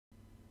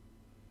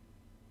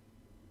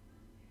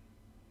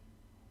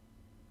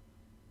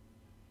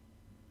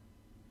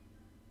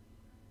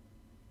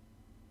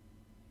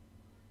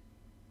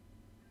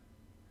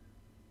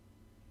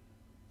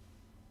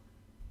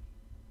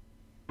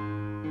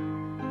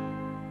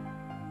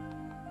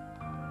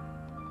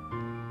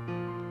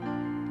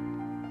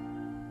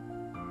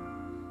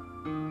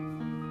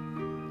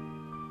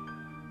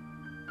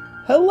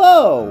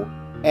Hello,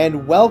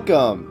 and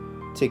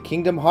welcome to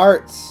Kingdom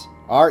Hearts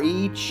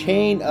RE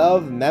Chain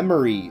of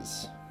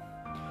Memories.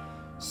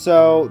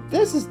 So,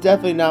 this is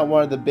definitely not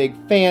one of the big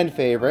fan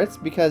favorites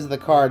because of the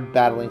card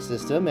battling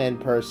system, and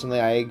personally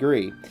I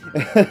agree.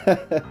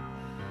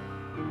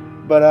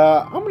 But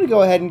I'm going to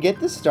go ahead and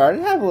get this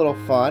started, have a little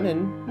fun,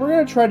 and we're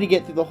going to try to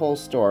get through the whole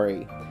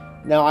story.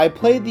 Now, I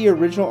played the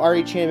original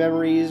RE Chain of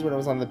Memories when it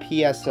was on the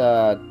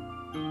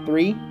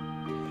PS3,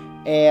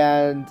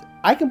 and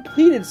I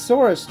completed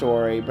Sora's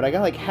story, but I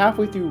got like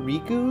halfway through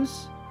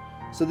Riku's,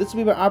 so this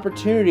will be my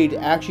opportunity to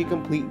actually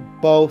complete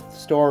both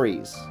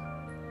stories.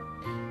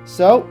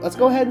 So, let's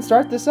go ahead and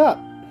start this up.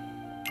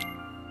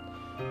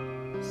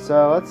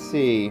 So, let's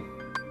see.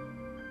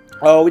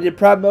 Oh, we did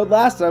Proud Mode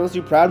last time, let's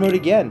do Proud Mode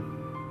again.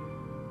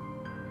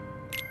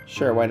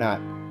 Sure, why not?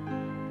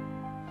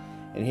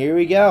 And here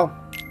we go.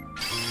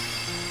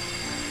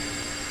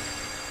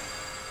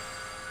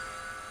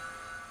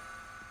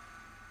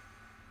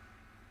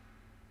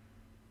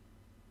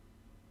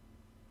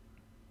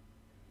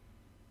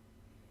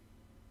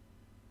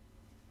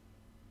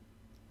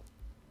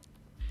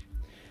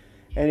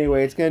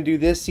 Anyway, it's going to do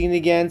this scene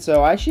again,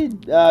 so I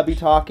should be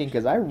talking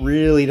because I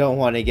really don't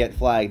want to get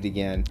flagged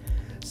again.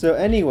 So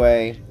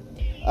anyway,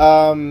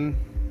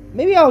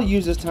 maybe I'll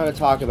use this time to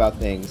talk about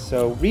things.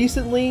 So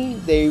recently,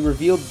 they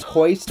revealed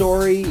Toy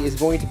Story is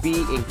going to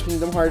be in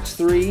Kingdom Hearts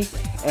 3,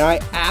 and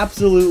I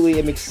absolutely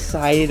am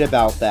excited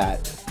about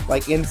that.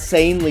 Like,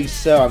 insanely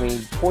so. I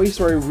mean, Toy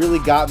Story really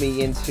got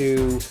me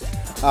into,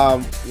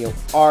 you know,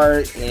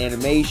 art and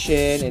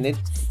animation, and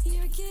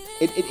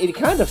it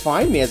kind of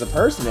defined me as a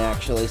person,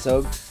 actually.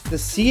 So to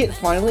see it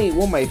finally in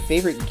one of my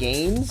favorite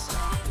games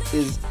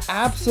is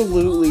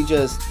absolutely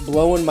just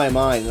blowing my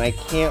mind, and I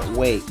can't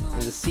wait.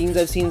 And the scenes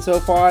I've seen so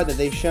far that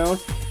they've shown,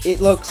 it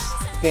looks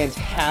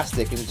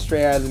fantastic and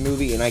straight out of the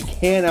movie, and I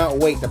cannot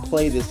wait to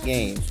play this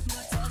game.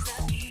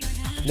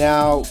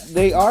 Now,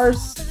 they are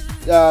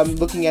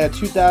looking at a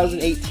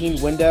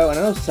 2018 window, and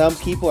I know some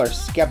people are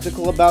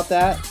skeptical about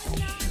that,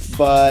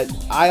 but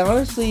I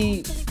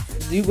honestly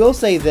will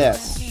say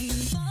this.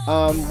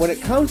 When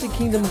it comes to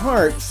Kingdom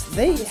Hearts,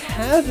 they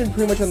have been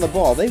pretty much on the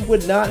ball. They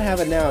would not have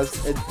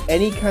announced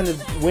any kind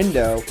of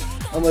window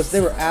unless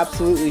they were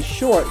absolutely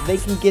sure they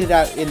can get it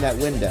out in that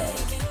window.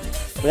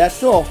 But that's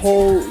still a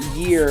whole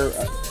year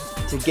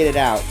to get it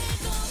out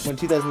when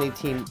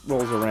 2018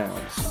 rolls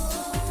around.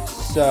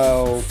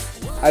 So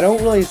I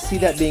don't really see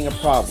that being a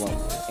problem.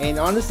 And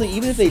honestly,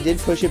 even if they did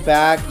push it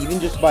back,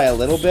 even just by a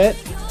little bit,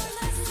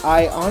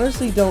 I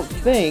honestly don't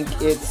think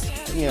it's,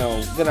 you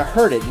know, gonna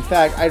hurt it. In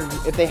fact,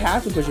 if they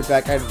have to push it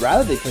back, I'd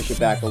rather they push it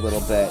back a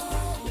little bit,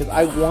 because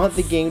I want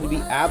the game to be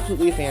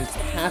absolutely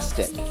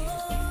fantastic,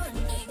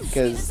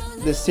 because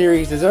this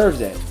series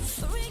deserves it.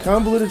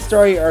 Convoluted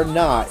story or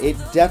not, it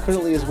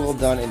definitely is well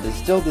done, and it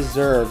still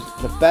deserves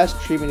the best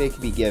treatment it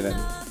can be given.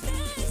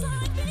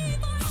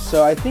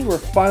 So I think we're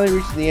finally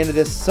reaching the end of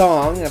this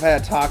song. I've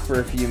had to talk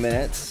for a few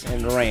minutes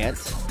and rant.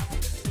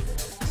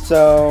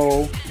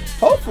 So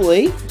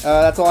hopefully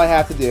that's all I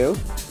have to do.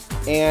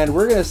 And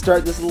we're going to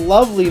start this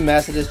lovely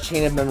mess of this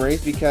Chain of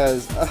Memories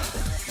because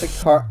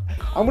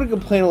I'm going to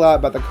complain a lot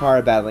about the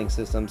card battling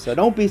system, so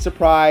don't be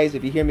surprised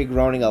if you hear me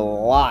groaning a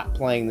lot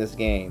playing this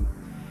game.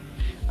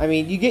 I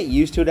mean, you get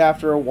used to it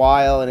after a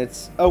while, and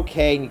it's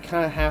okay, and you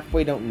kind of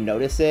halfway don't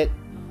notice it.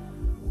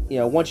 You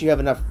know, once you have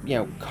enough, you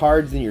know,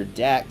 cards in your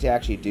deck to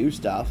actually do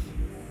stuff.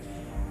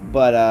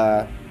 But,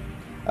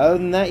 other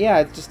than that, yeah,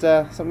 it's just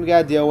something we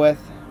got to deal with.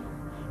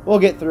 We'll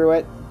get through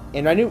it.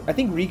 And I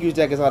think Riku's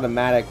deck is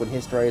automatic when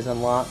his story is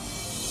unlocked.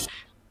 So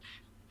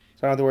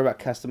I don't have to worry about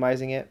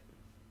customizing it.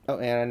 Oh,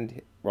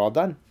 and we're all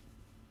done.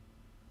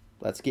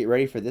 Let's get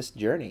ready for this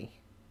journey.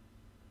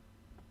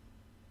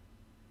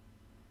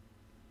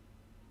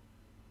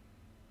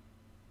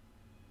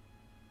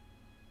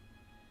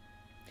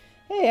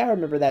 Hey, I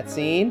remember that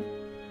scene.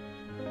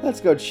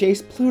 Let's go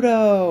chase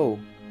Pluto.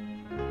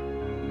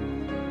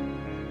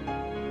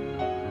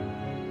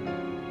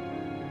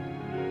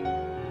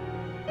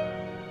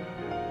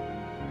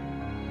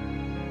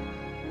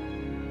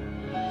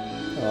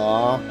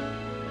 Aww.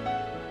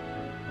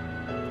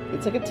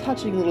 It's like a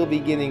touching little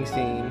beginning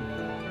scene.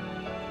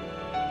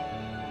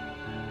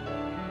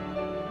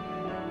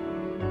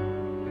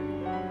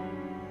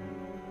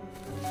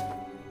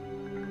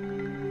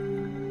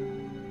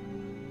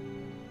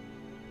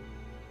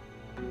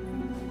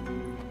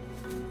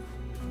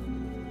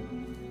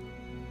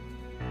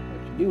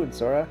 What you doing,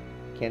 Sora?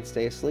 Can't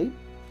stay asleep?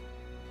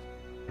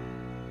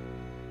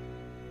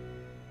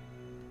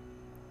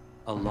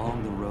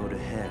 Along the road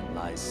ahead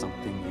lies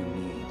something you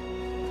need.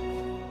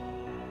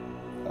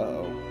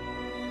 Uh-oh.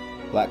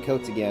 Black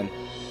coats again.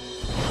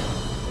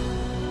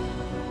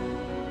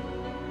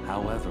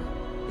 However,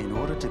 in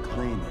order to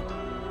claim it,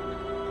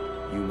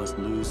 you must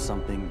lose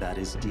something that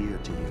is dear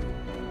to you.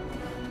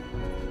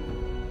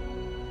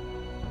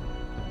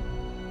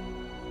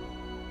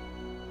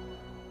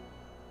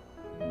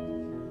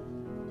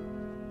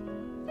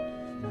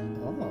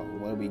 Oh,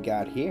 what do we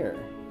got here?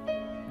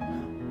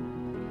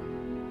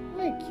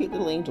 Hey, cute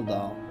little angel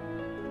doll.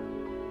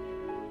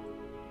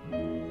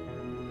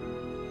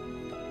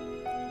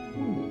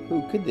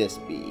 could this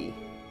be?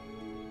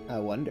 I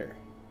wonder.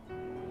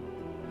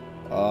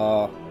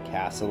 Oh,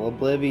 Castle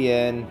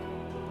Oblivion.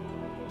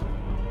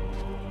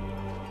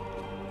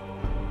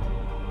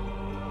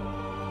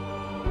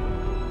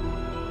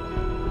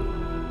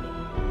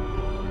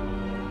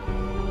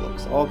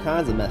 Looks all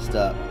kinds of messed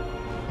up.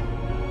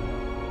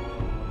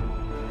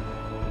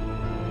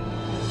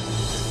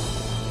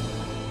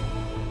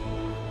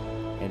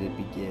 And it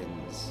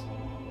begins.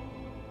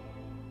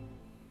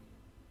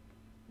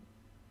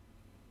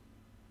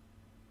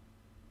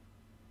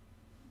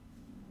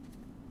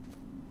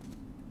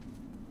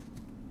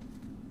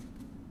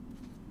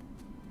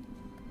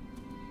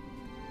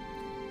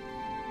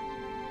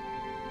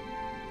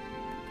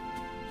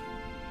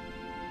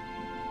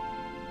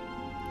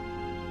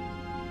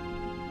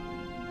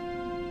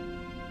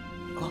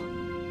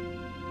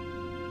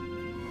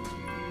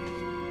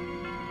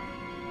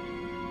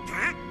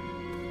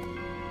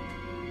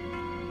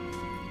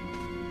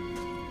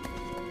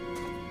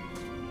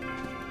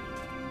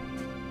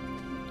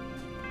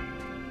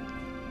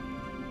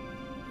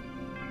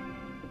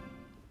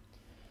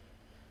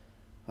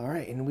 All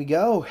right, in we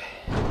go.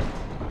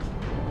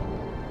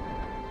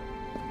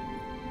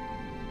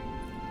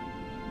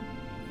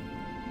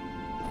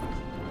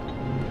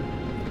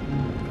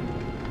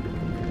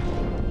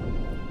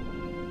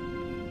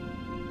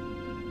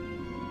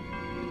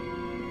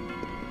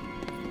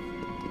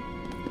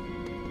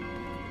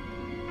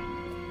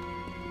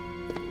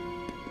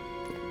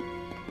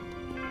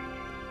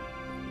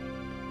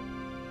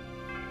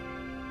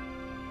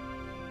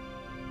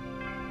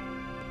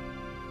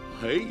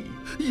 Hey,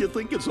 you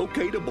think it's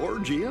okay to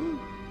barge in?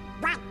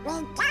 But we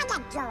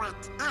gotta do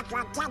it if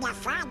we're gonna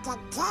find the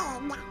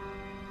king.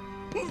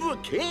 The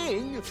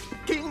king?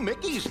 King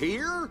Mickey's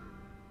here?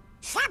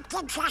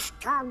 Something just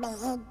told me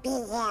he'd be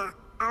here,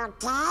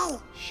 okay?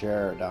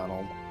 Sure,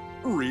 Donald.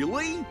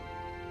 Really?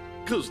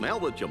 'Cause now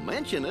that you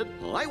mention it,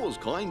 I was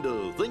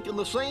kinda thinking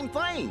the same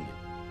thing.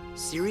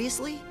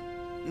 Seriously?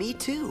 Me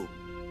too.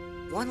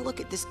 One look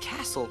at this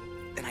castle,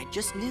 and I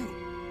just knew.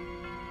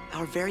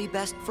 Our very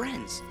best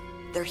friends.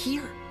 They're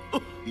here.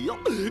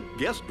 Yup,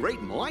 guess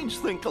great minds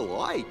think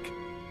alike.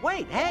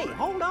 Wait, hey,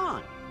 hold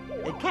on.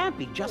 It can't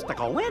be just a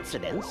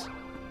coincidence.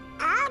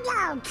 Oh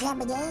no,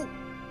 Jiminy.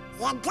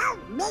 You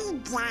don't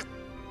mean that.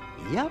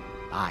 Yep,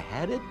 I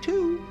had it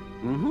too.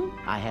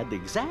 I had the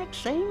exact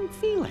same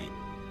feeling.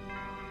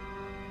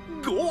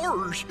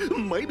 Gorge,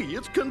 maybe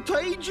it's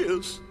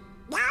contagious.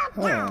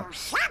 No,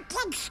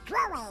 something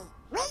screwy.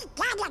 We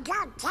gotta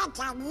go take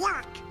a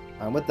look.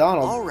 I'm with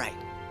Donald. All right,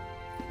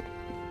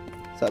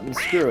 Something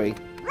screwy.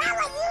 Where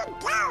are you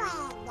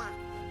going?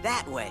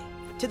 that way,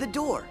 to the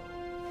door.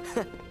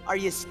 Are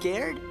you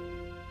scared?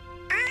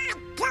 Ah,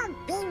 don't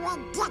be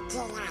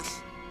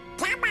ridiculous.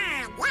 Come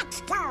on, let's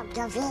go,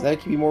 Davina.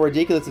 That could be more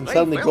ridiculous than Hey,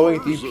 suddenly going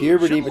fellas, through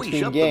puberty shouldn't we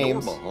between shut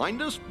games. the door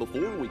behind us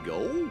before we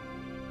go?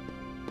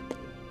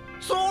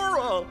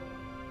 Sora!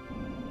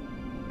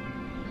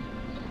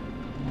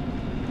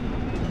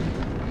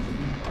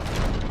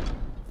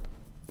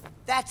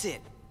 That's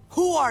it.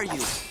 Who are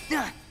you?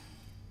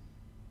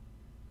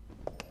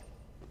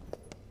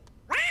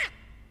 What?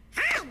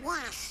 Hi,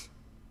 yes.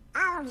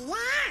 Oh,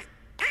 yeah?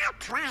 I'll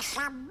try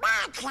some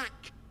magic.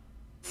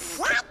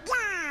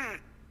 Thunder!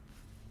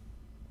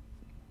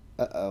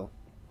 Uh-oh.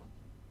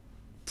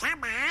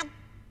 Come on.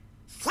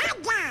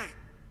 Thunder!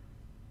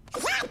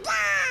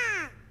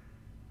 Thunder!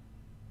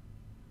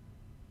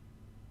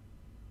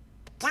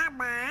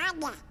 Come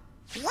on.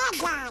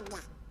 Flood!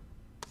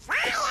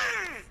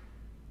 Fire!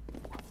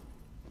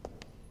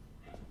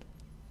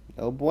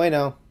 No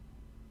bueno.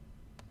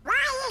 Why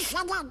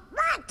isn't it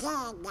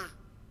working?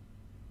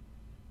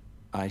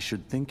 I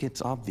should think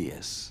it's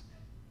obvious.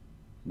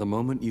 The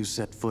moment you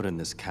set foot in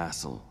this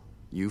castle,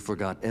 you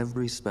forgot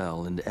every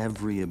spell and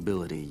every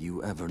ability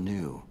you ever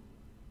knew.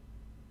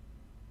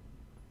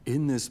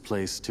 In this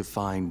place, to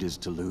find is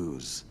to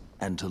lose,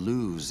 and to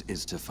lose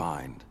is to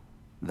find.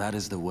 That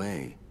is the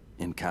way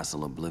in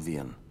Castle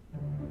Oblivion.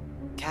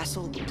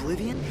 Castle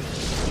Oblivion?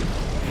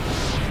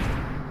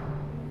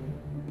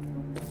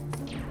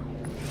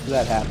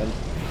 That happened.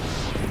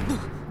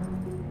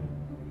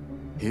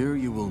 Here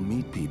you will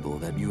meet people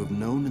that you have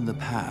known in the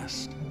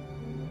past,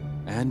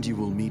 and you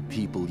will meet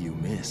people you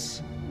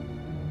miss.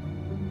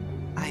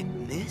 I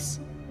miss?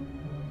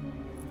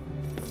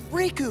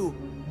 Riku!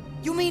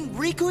 You mean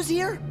Riku's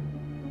here?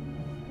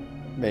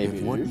 Maybe.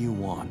 If what you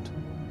want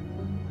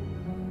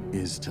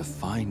is to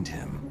find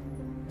him,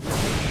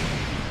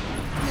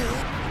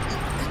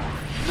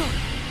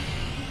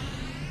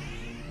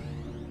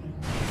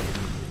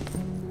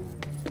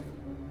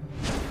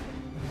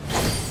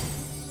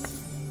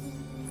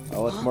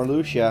 Oh, it's more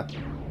Lucia.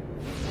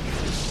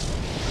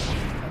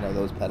 I know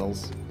those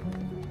pedals.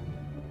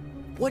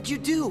 What'd you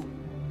do?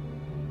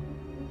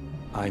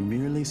 I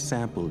merely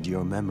sampled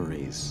your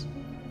memories,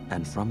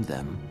 and from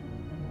them,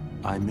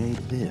 I made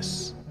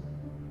this.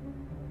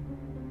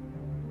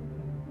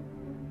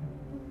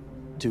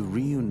 To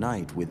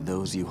reunite with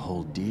those you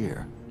hold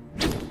dear.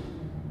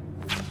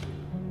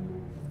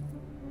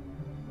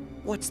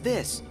 What's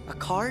this? A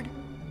card?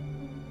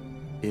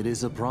 It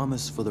is a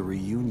promise for the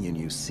reunion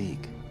you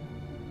seek.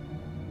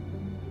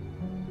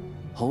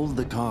 Hold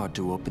the card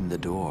to open the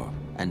door,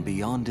 and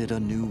beyond it a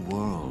new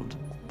world.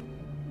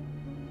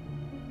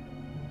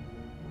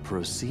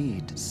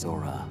 Proceed,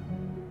 Sora.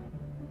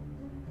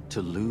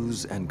 To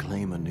lose and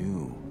claim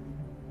anew,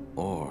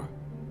 or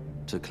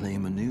to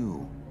claim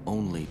anew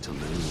only to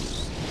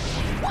lose.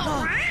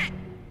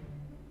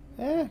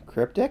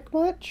 Cryptic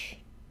much?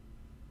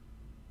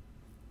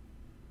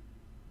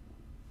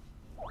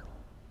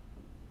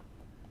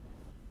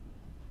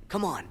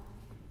 Come on.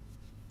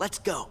 Let's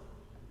go.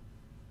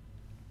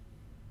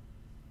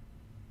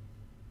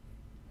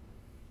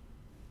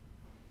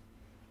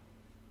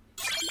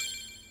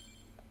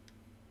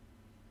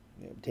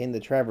 Obtain the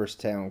Traverse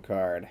Town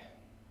card.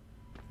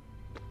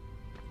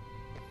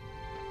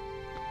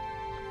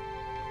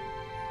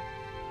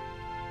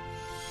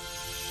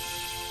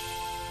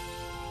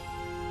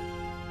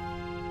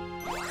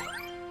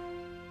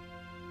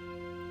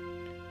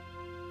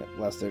 Yep,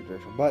 left stick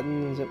virtual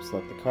buttons. Yep,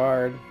 select the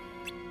card.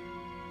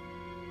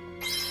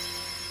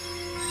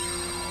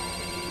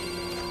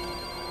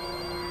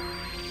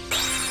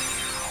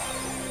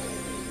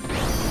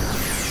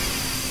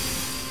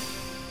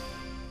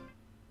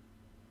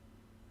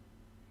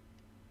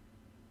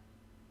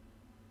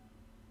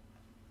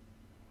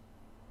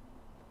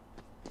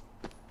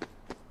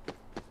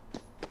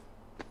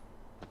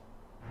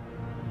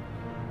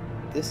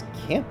 This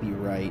can't be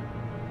right.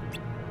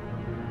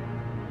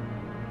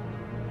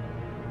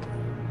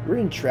 We're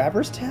in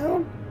Traverse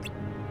Town?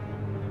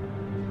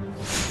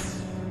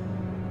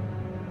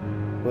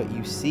 What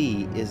you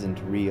see isn't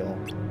real.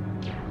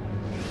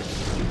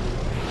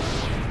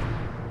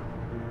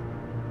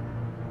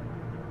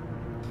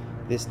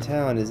 This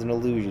town is an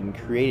illusion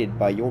created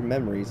by your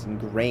memories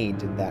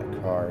ingrained in that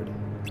card.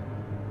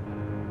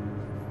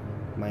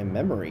 My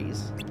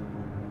memories?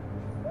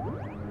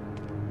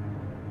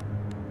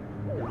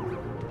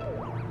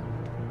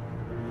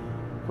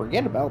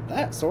 Forget about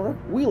that, Sora.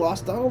 We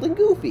lost Donald and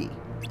Goofy.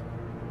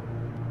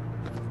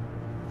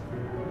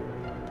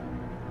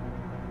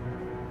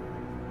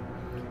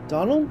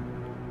 Donald?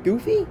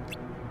 Goofy?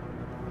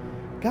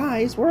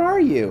 Guys, where are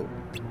you?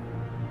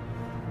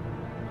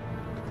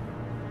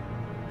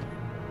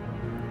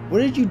 What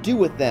did you do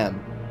with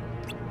them?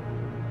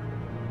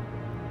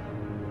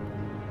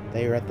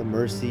 They are at the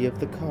mercy of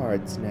the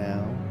cards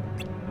now.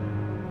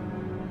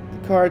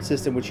 The card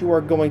system which you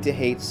are going to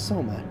hate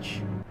so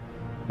much.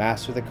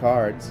 Master the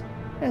cards,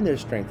 and their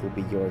strength will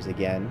be yours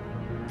again.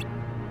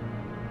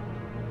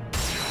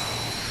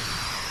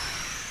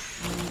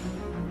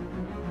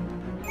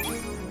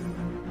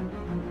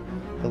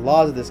 The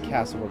laws of this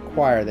castle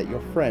require that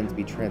your friends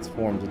be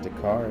transformed into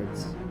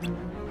cards.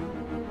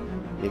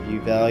 If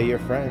you value your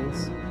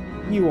friends,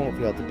 you won't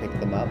fail to pick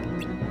them up.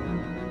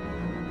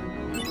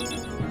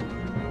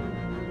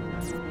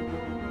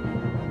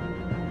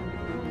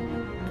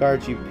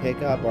 Cards you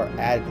pick up are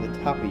added to the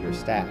top of your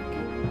stack.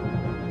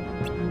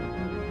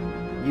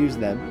 Use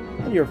them,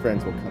 and your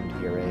friends will come to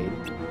your aid.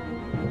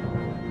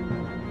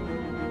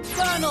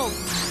 Donald!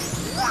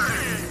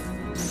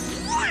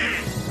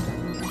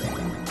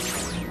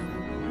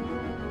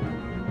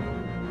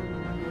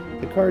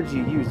 The cards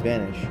you use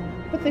vanish,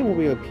 but they will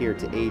reappear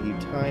to aid you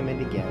time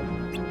and again.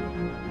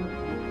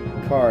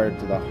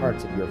 Cards are the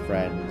hearts of your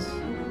friends.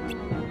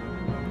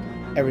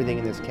 Everything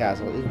in this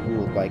castle is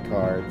ruled by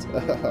cards.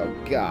 Oh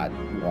God,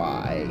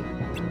 why?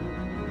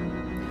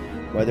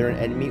 Whether an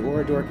enemy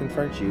or a door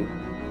confronts you,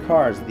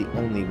 cards are the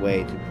only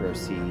way to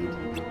proceed.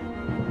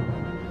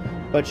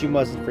 But you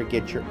mustn't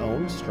forget your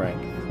own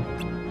strength.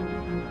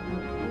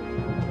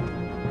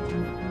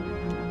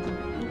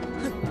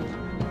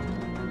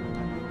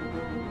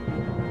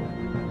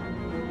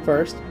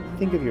 First,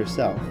 think of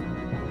yourself.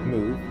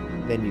 Move,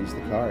 then use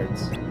the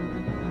cards.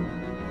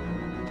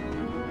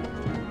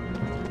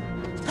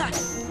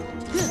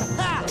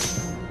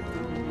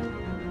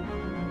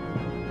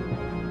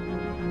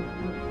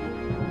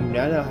 You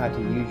now know how to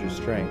use your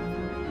strength,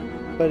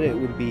 but it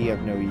would be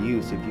of no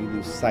use if you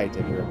lose sight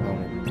of your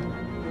opponent.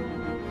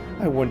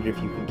 I wonder if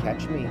you can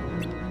catch me.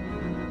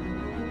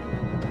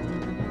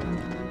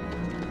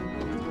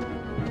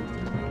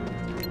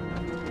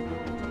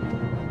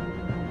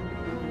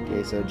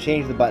 Okay, so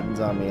change the buttons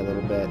on me a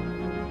little bit.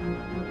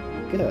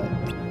 Good.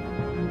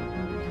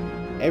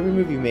 Every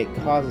move you make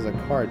causes a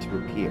card to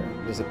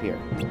disappear.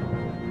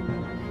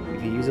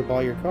 If you use up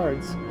all your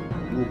cards,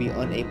 you will be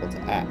unable to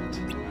act.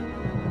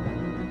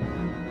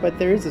 But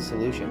there is a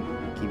solution.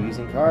 Keep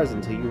using cards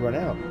until you run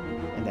out,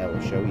 and I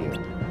will show you.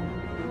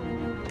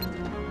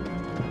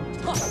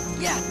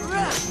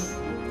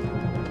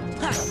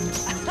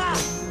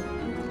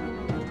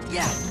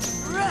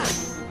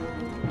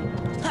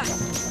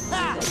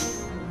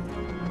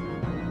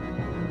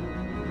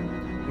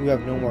 You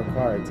have no more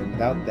cards, and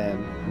without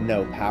them,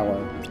 no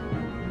power.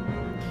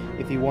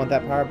 If you want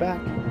that power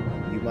back,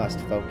 you must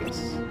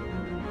focus.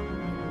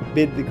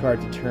 Bid the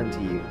card to turn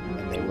to you,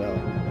 and they will.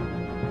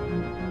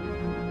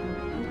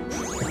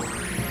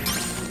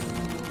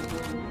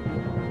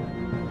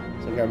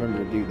 So you gotta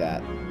remember to do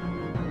that.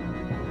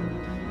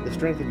 The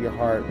strength of your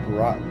heart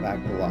brought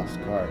back the lost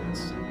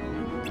cards.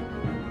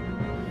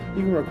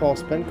 You can recall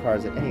spent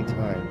cards at any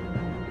time.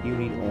 You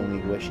need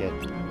only wish it.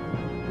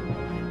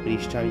 But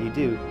each time you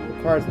do,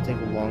 the cards will take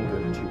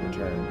longer to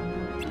return.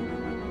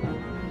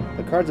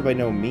 The cards are by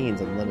no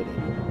means unlimited.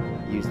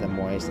 Use them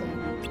wisely.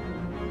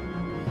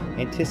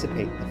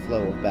 Anticipate the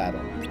flow of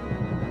battle.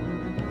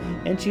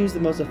 And choose the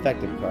most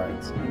effective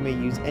cards. You may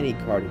use any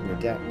card in your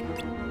deck.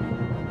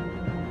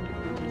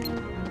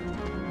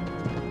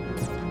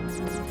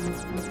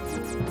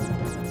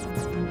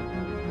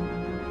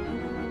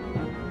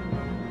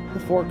 The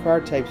 4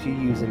 card types you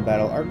use in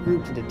battle are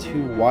grouped into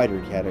 2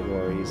 wider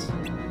categories.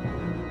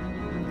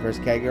 The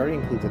first category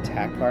includes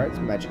attack cards,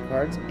 magic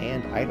cards,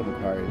 and item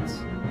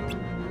cards.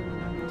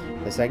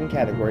 The second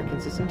category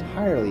consists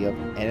entirely of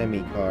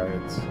enemy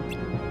cards.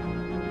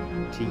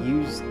 To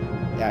use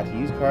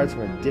cards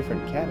from a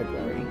different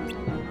category,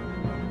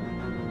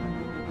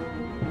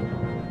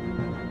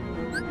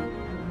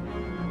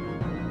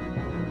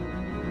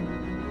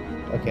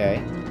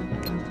 okay.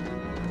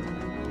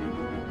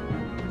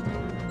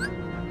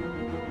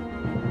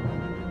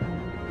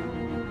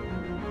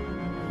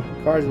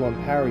 Cards will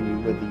empower you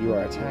whether you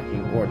are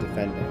attacking or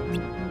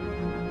defending.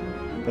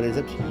 But it is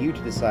up to you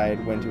to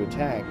decide when to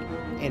attack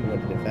and when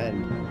to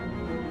defend.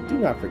 Do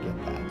not forget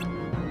that.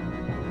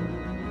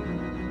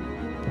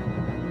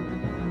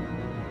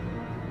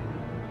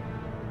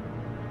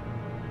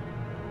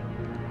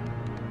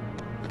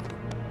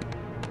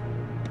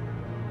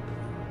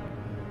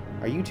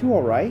 Are you two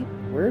alright?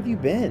 Where have you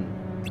been?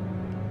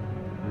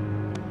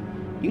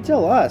 You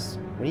tell us.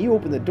 When you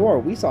opened the door,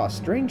 we saw a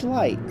strange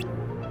light.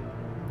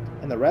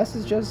 And the rest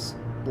is just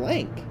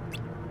blank.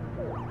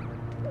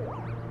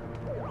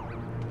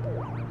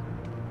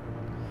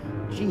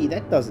 Gee,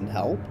 that doesn't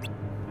help.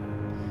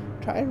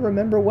 Try to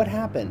remember what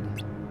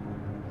happened.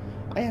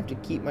 I have to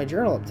keep my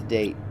journal up to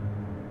date.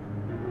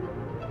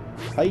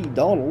 Hey,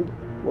 Donald,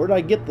 where'd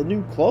I get the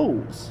new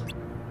clothes?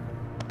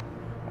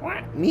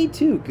 What? Me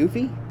too,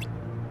 Goofy.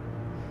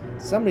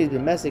 Somebody's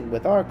been messing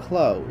with our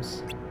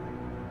clothes.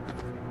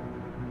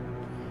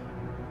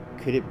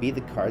 Could it be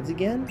the cards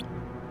again?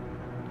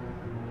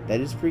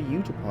 That is for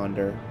you to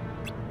ponder.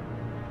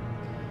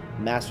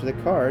 Master the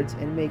cards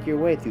and make your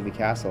way through the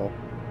castle.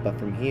 But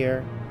from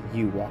here,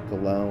 you walk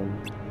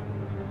alone.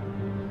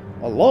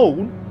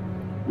 Alone?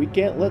 We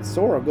can't let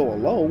Sora go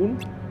alone.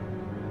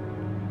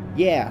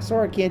 Yeah,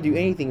 Sora can't do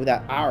anything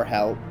without our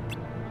help.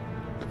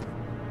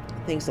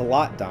 Thanks a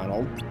lot,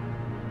 Donald.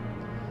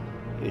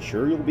 You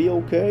sure you'll be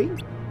okay?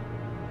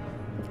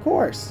 Of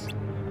course.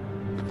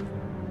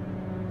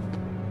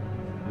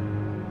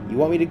 You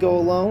want me to go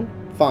alone?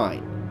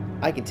 Fine.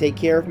 I can take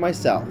care of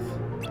myself.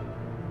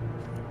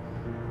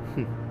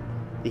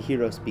 The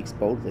hero speaks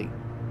boldly.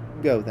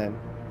 Go then.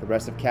 The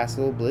rest of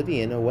Castle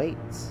Oblivion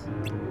awaits.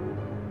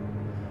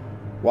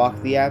 Walk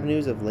the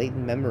avenues of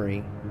latent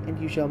memory, and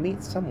you shall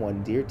meet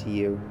someone dear to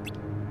you.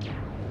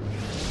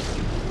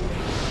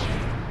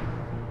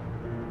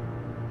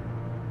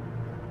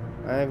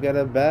 I've got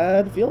a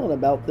bad feeling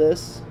about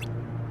this.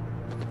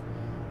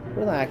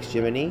 Relax,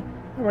 Jiminy.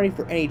 I'm ready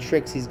for any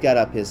tricks he's got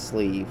up his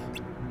sleeve.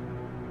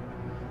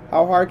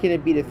 How hard can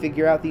it be to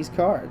figure out these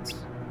cards?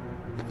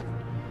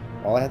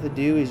 All I have to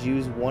do is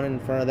use one in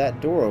front of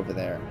that door over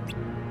there.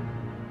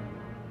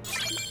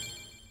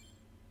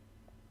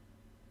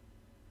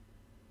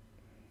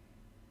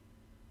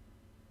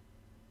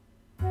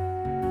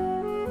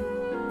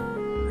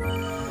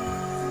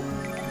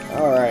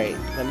 Alright,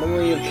 the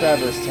memory of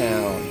Traverse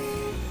Town.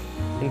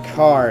 And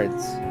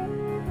cards.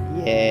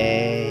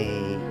 Yay.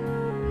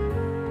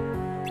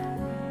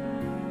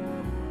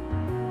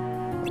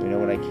 You know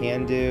what I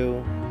can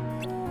do?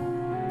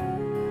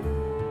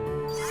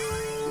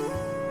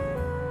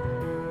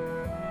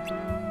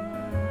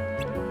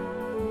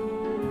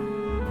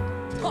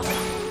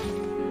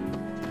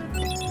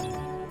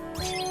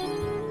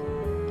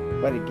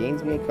 But it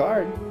gains me a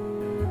card.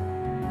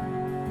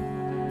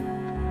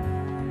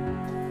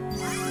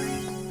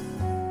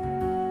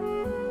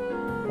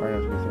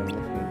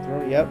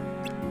 Yep.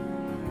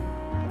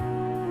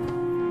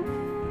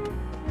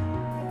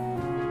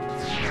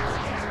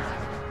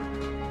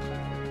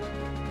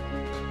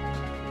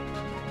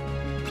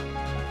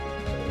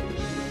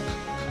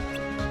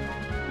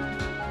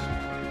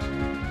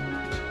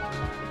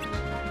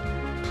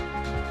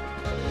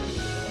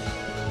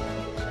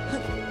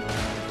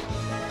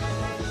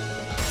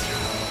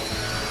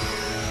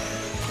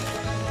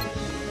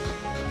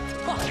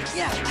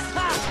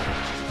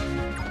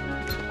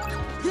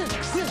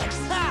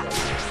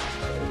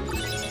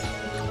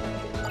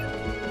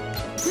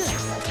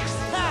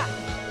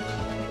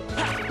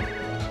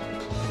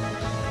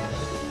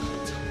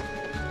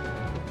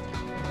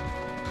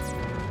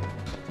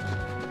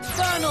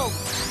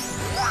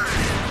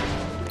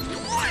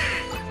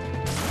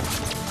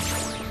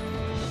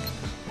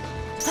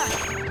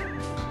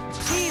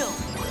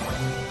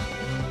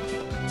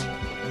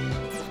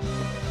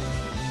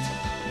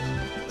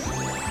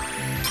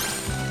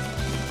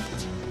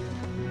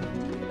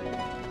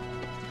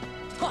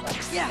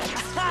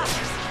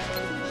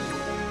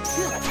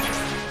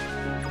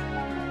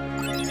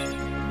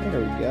 There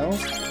we go.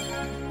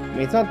 I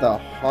mean, it's not the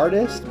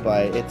hardest,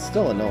 but it's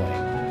still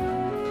annoying.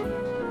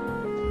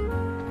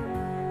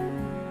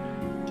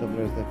 Jump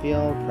into the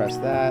field, press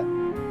that.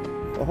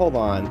 Well, hold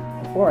on.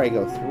 Before I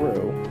go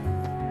through...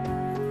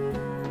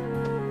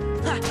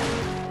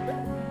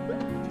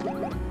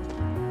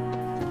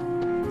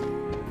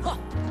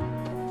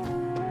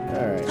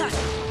 Alright.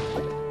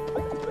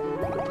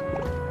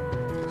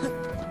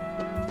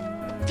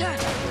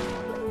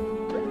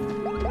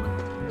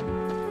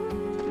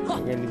 We're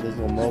gonna need those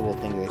little mobile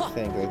things, I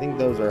think. I think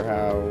those are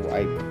how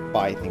I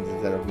buy things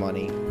instead of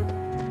money.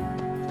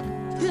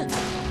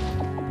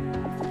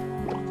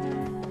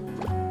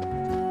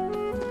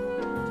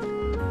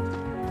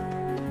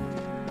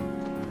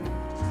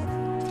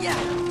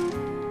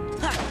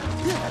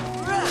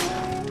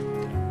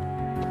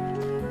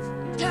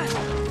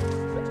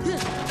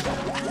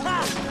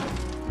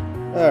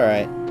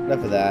 Alright,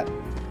 enough of that.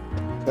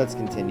 Let's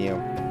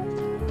continue.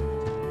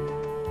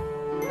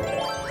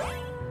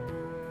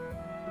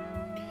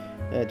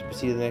 To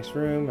proceed to the next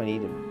room, I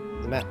need the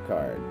map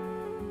card.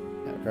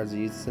 Map cards are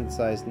used to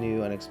synthesize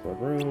new unexplored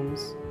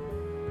rooms.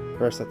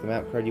 First, select the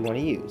map card you want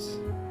to use.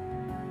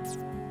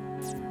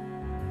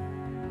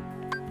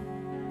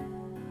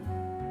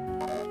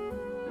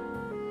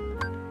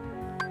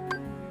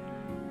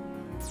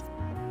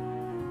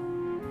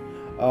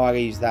 Oh, I gotta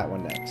use that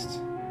one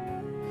next.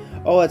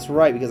 Oh, that's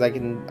right, because I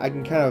can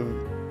kind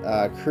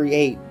of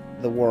create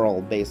the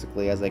world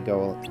basically as I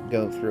go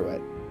through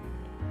it.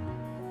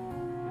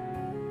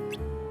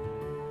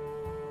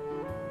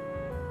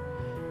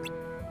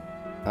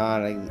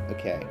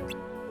 Okay.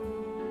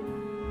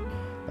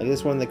 Like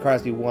this one, the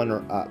cards be 1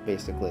 or up,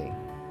 basically.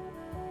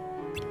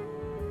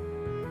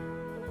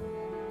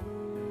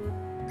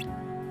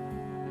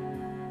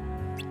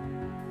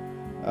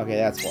 Okay,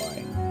 that's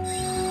why.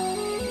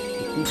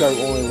 The key card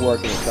will only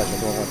work in a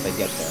second once I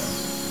get there.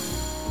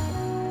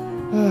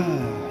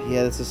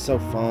 Yeah, this is so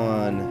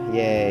fun.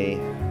 Yay.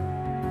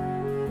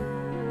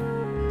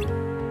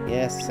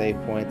 Yes,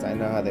 save points. I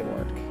know how they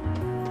work.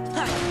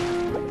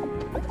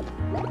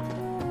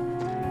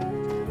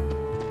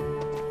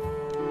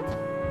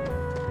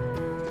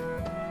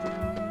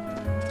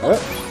 Oh,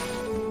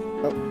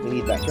 we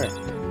need that card.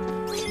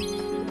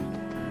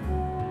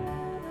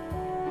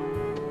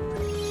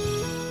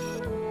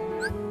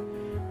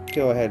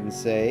 Go ahead and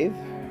save.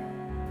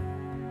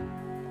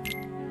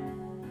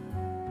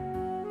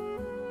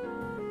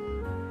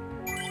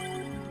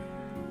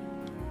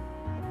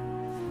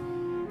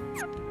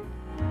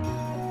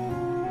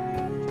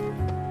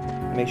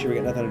 Make sure we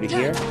get nothing under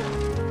here.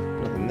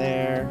 Nothing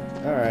there.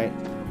 Alright.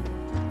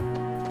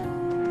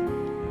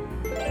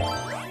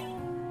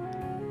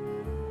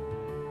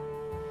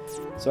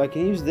 So I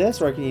can use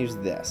this, or I can use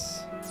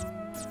this.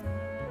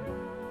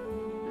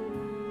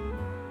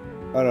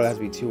 Oh no, it has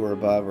to be 2 or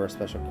above, or a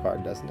special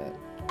card, doesn't it?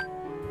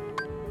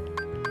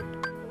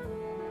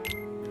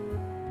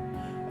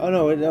 Oh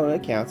no,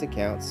 it counts, it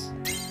counts.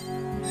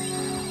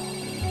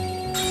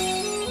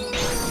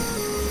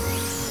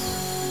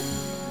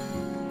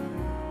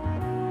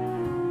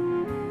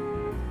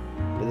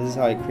 But this is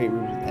how I create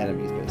rooms with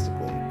enemies,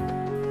 basically.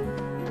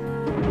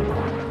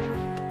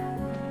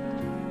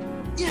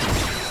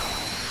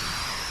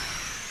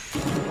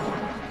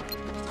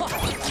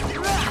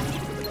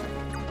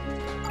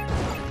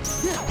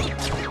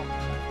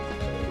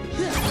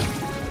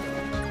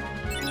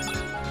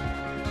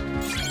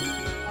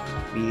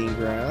 Meeting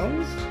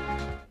grounds.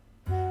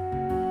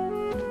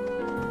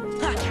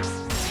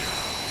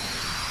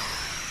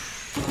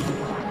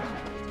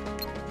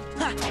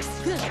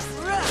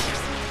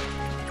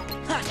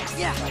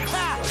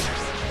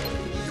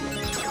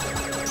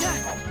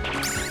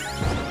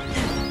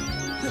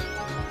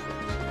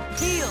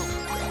 Heal.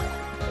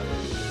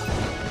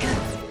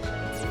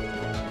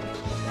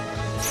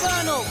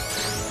 Funnel.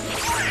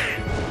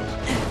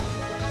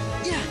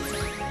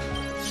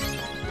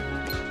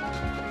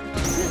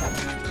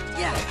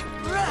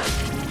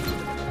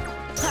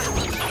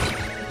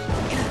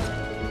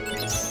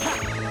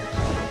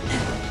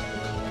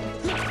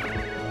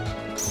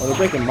 Oh, they're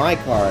breaking my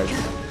cards.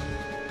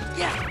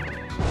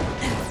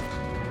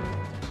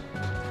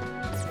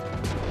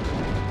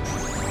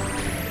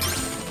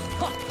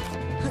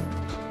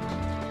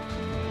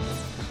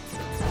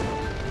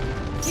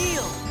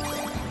 Heal.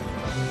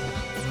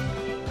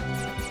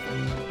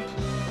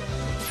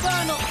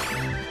 Funnel.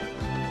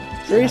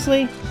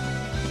 Seriously?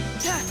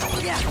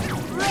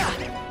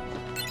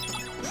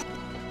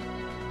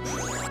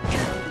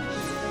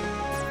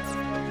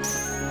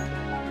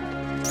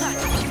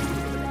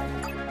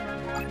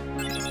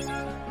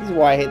 This is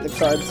why I hate the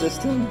card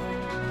system.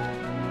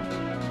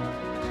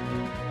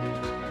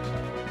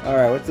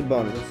 Alright, what's the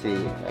bonus? Let's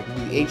see. I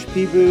can do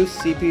HP boost,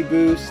 CP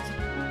boost.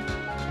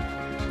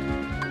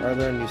 Are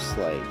there a new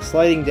slide?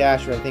 Sliding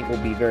dasher I think will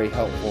be very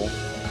helpful.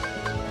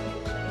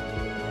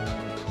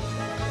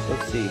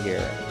 Let's see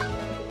here.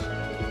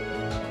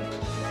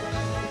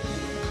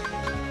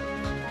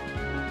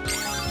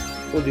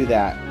 We'll do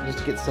that, just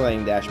to get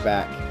sliding dash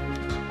back.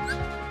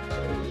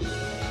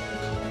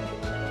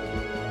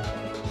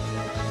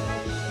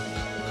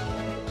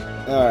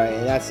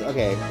 Alright, that's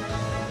okay.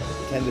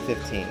 10 to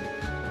 15.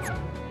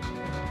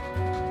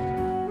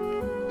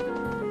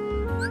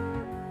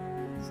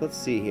 So let's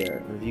see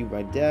here. Review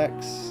my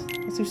decks.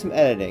 Let's do some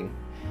editing.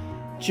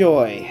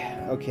 Joy.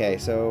 Okay,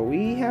 so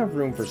we have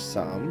room for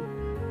some.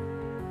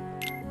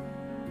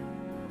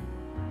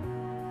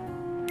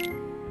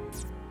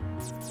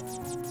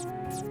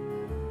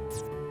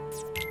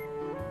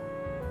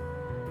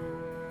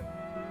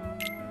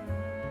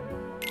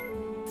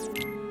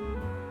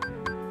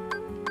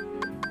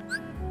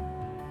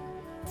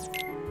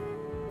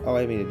 Oh,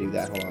 I didn't mean to do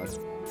that. Hold on.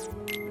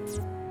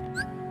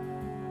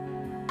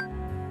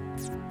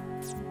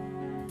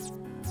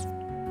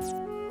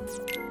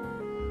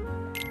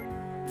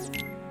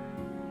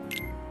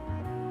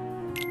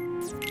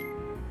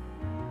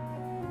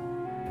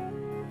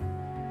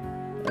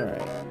 All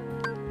right.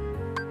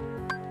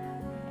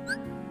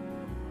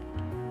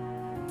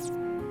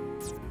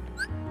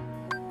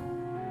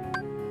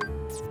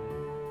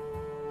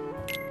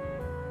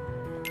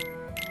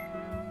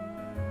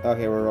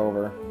 Okay, we're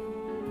over.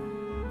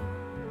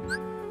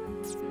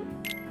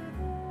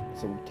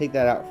 So we'll take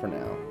that out for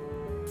now.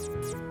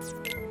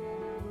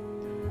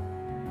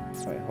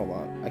 Wait, hold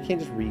on. I can't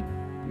just read.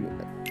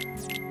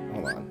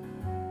 Hold on.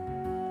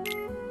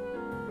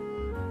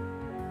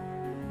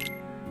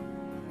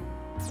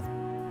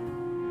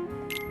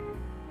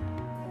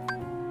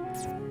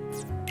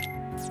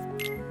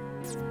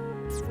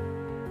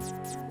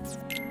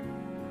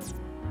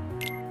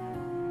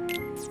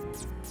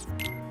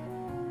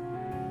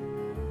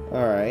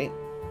 Alright.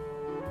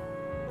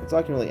 That's all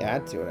I can really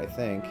add to it, I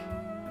think.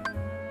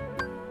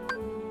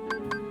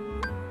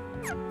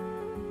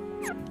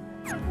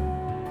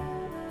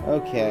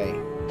 Okay.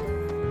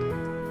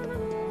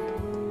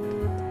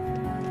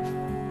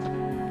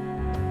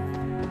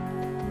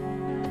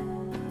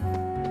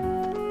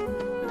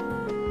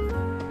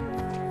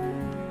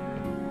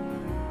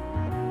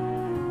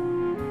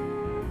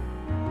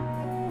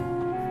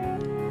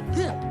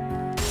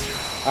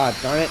 Ah,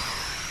 darn it.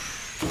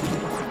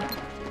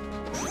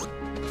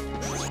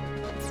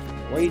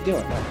 What are you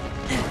doing?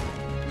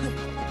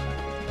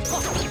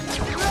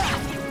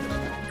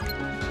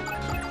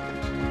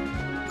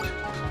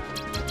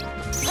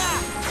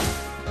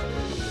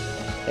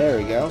 There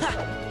we go.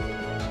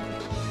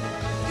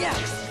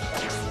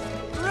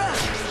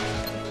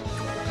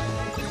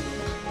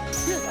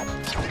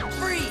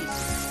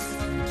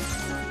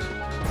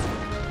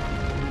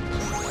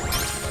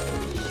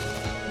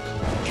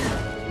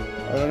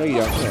 Oh, no, you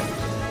don't. Come here.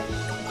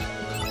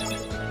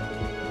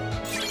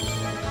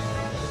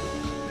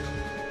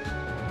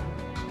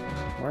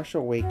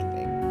 Martial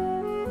Awakening.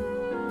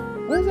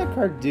 What does that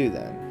card do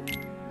then?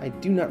 I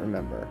do not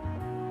remember.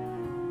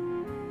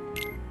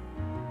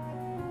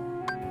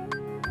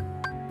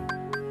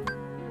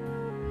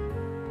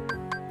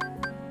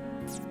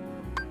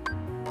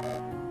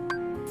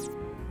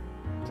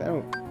 It's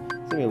gonna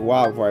be a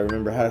while before I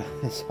remember how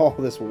all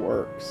this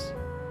works.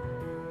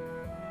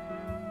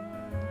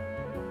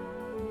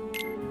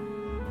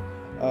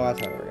 Oh,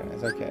 that's how to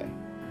organize. Okay.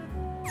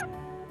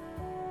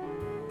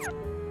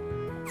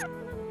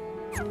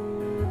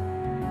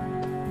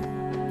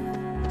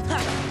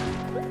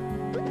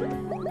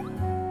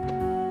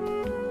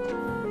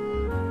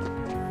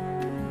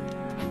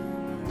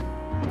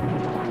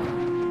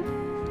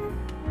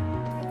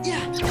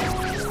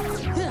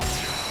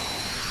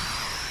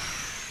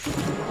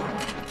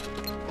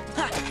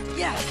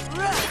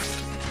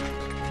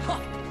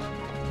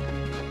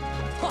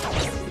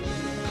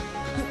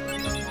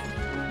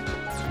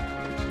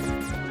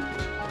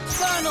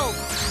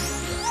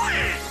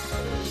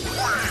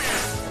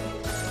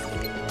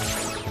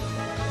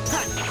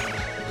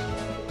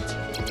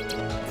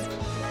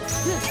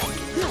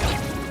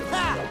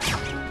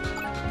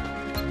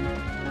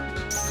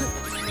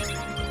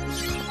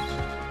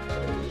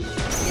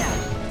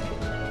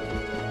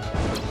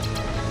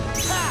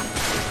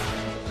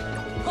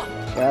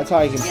 Yeah, that's how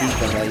I can beat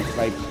them,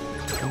 by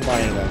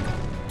combining them.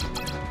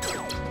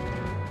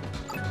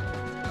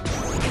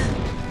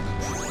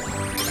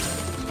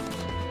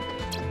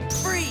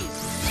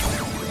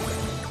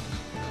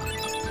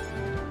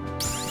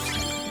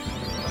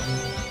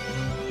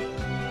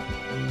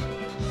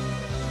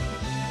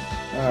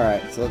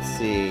 Alright, so let's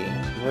see.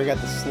 We already got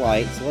the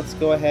slight, so let's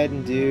go ahead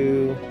and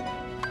do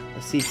a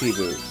CP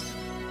boost.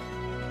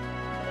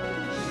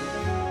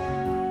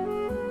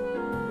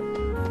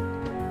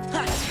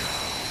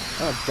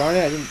 Oh, darn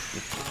it, I didn't...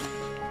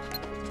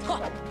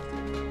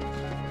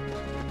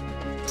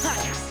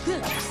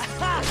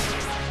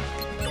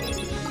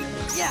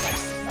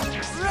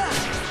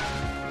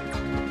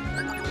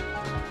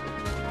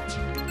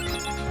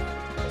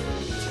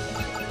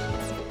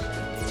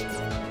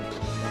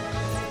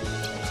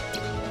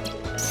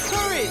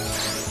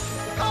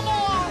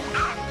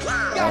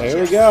 Here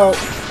we go.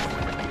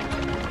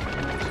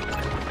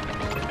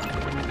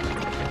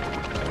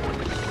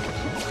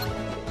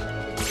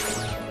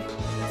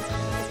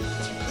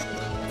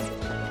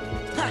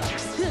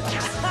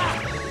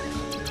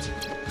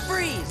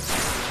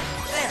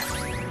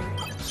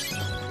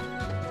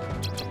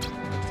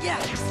 There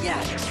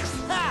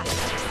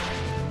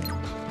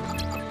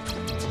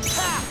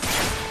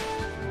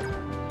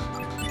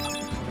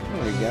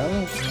we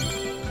go.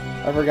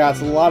 I forgot,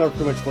 it's a lot of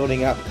pretty much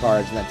loading up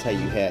cards, and that's how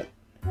you hit.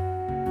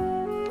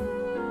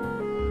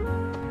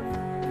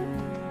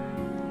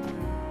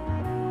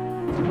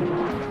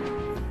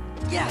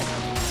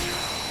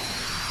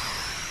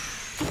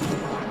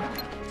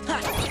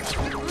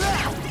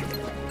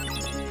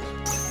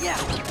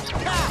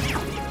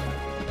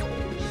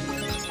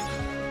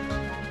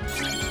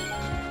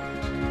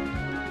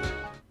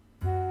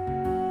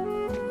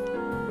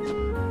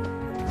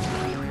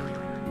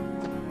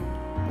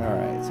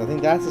 Alright, so I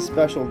think that's a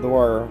special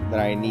door that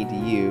I need to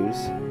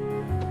use,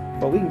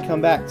 but we can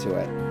come back to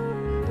it.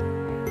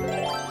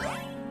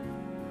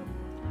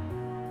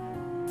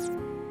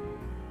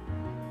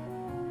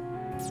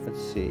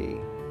 Let's see.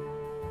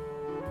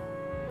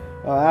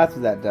 Oh, that's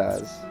what that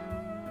does.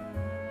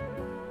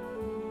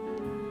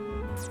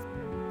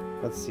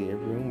 Let's see, a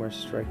room where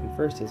striking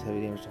first does heavy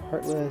damage to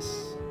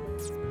Heartless.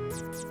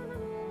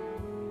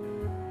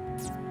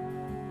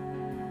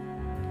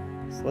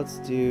 So let's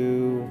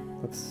do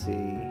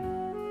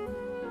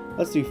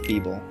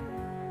Feeble.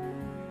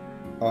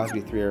 Oh, I have to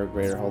be 3 or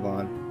greater, hold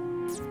on.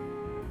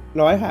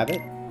 No, I have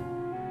it.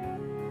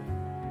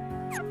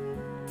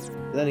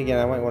 But then again,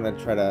 I might want to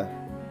try to...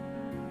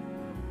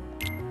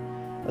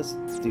 Let's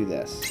do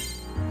this.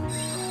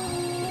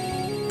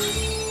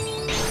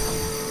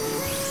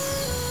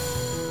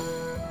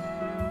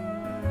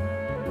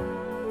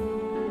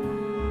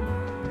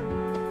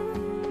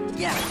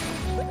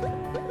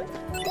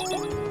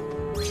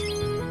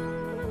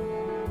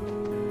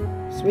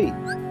 Sweet.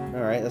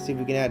 Alright, let's see if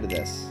we can add to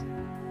this.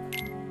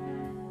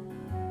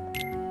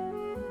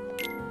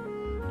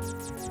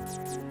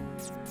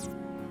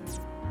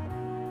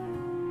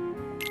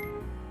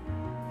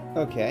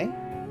 Okay.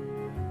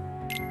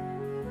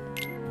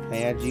 Can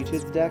I add you to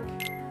the deck?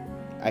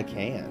 I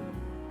can.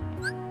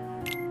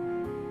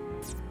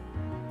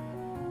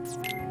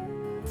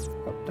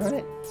 Oh, darn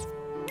it.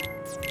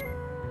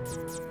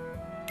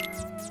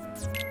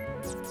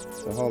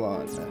 So hold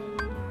on.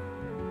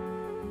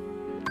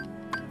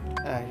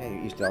 I gotta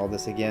get used to all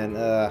this again.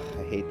 Ugh,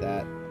 I hate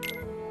that.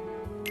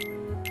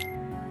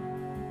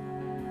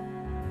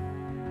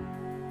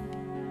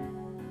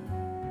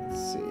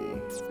 Let's see.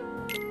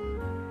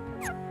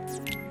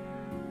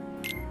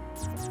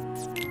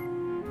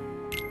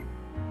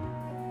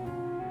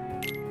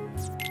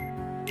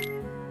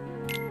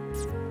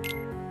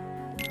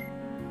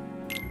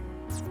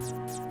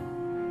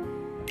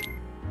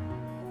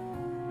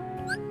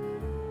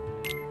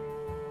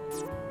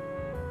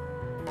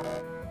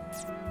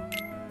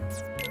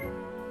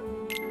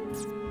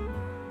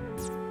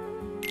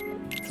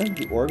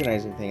 The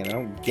organizing thing, and I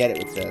don't get it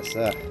with this.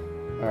 Ugh.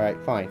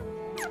 Alright, fine.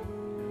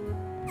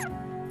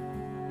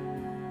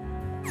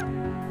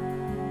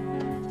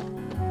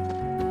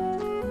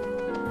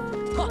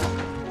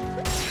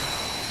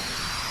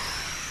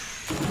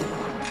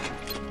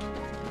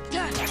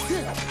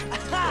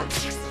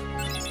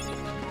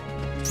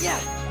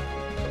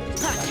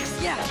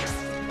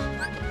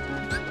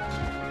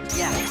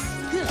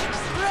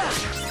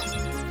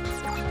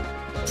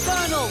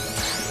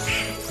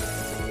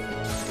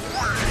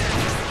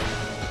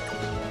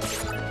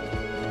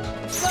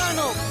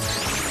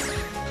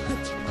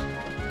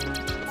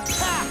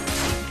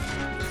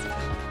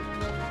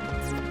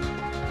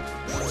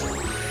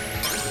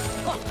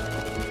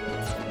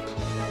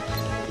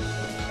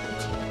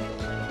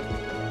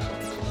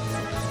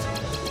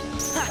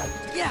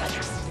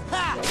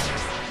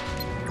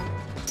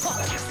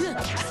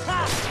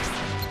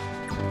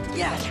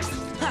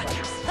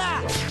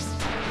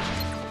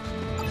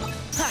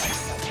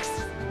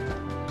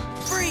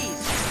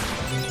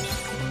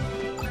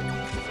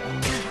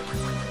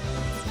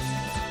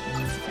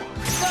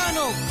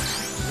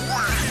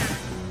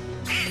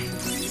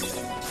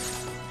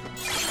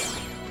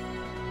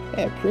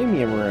 Yeah,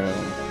 premium room.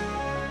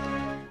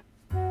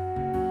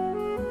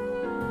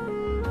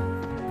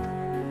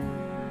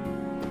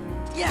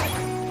 Get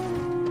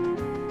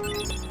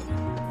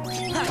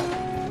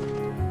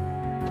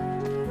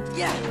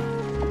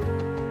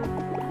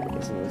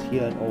some of those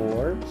healing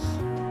orbs.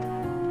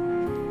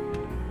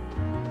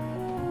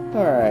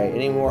 Alright,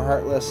 any more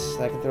Heartless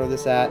I can throw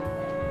this at?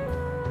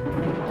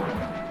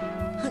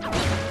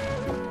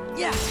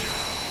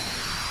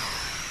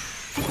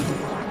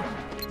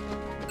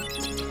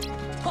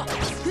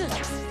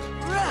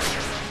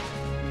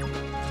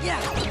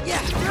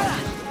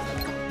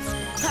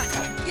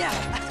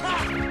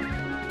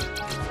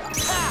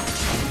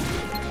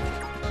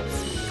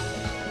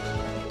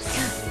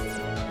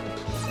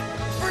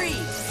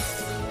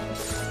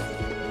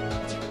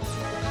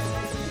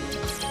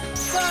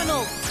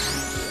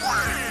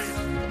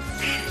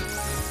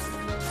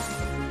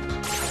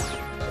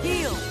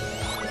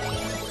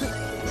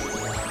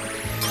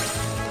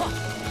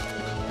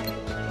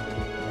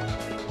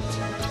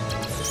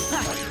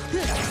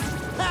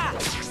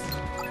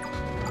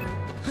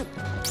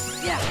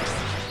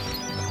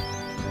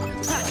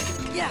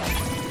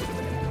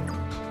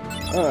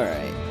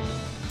 Alright.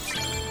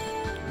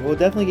 We'll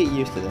definitely get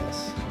used to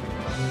this.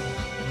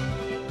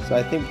 So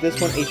I think this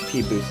one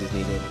HP boost is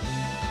needed.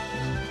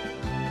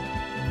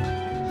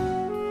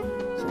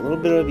 So a little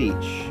bit of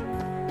each.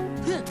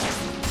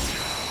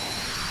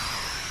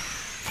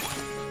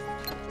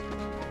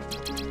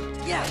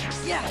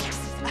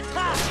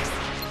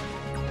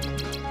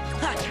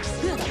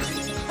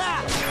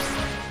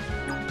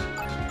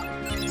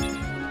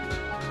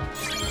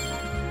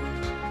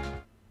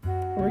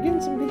 We're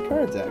getting some good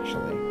cards,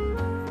 actually.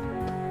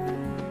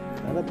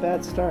 Not a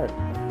bad start.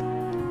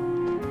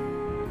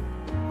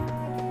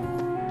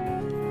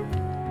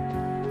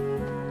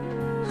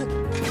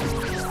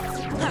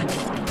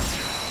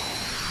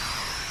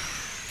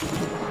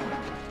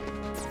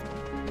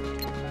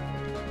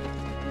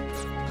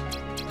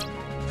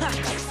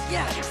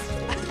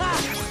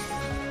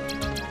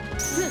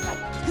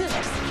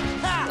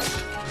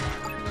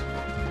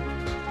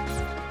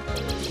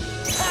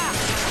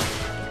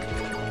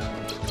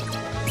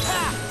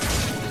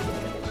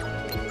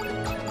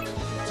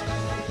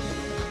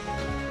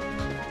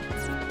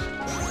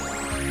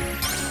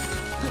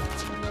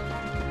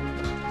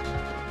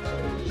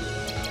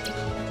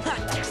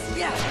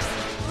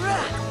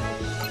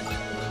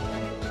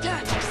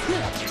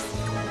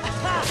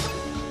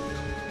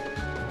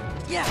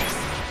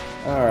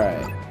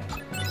 Alright.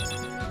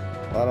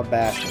 A lot of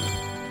bashing.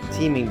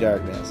 Teeming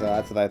darkness. So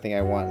that's what I think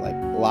I want. Like,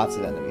 lots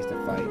of enemies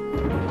to fight.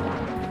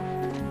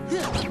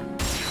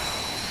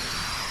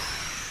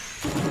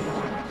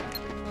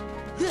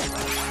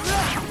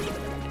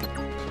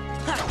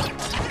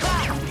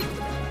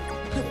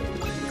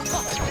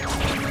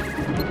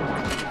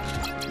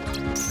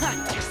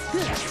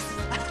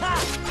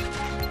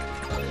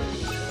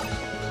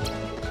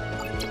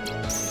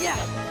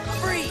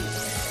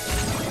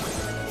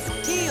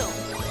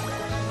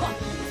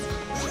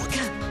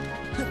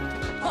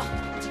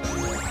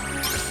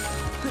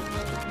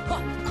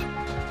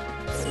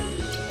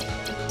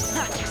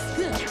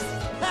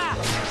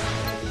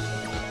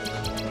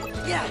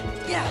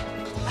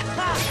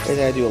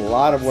 I do a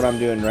lot of what I'm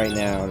doing right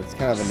now, and it's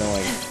kind of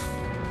annoying.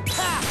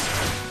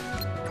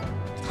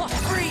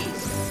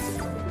 Freeze!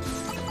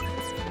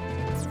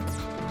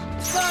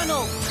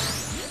 Funnel!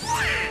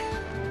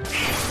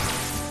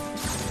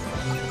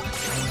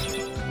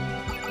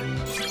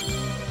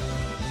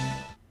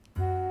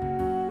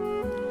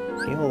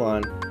 Okay, hold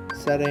on.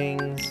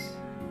 Settings.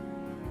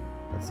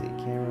 Let's see.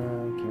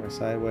 Camera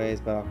sideways,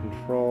 battle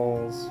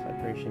controls,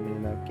 vibration,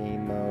 minimap,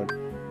 game mode.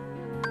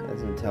 That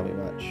doesn't tell me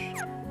much.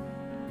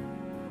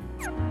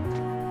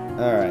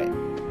 Alright.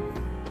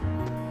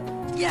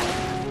 Yeah.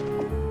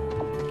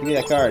 Give me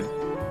that card.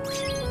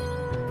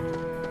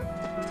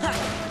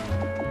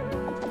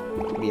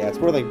 Yeah, it's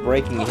worth like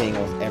breaking and hitting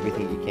almost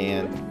everything you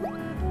can.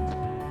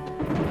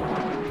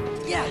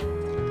 Yeah.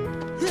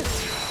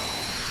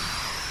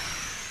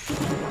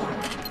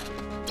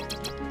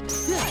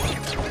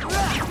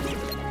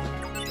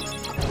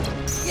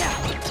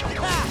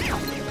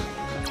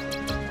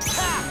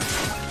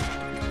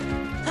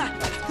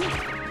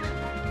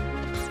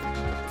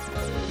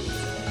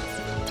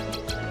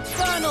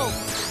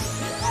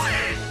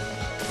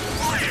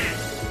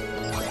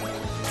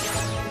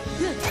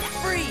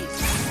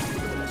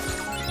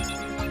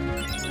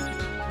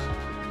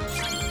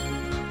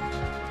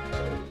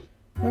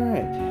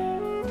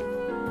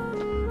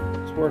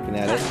 Working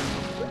at it.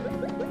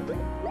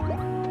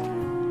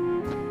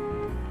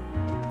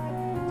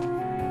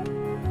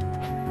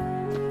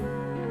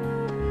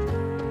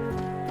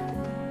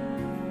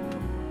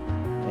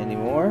 Any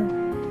more?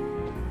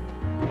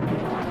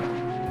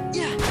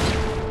 Yeah.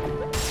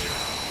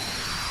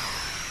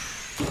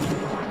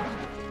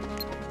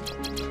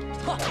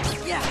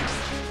 Yeah.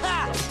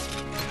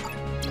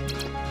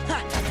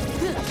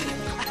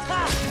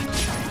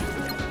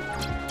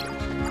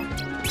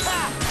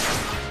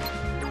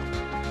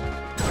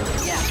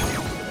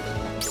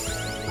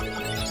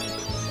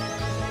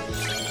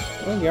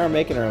 Well, we are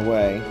making our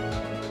way.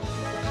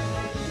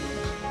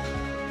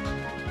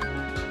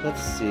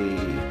 Let's see.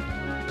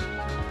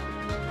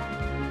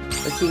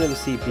 Let's do another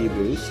CP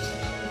boost.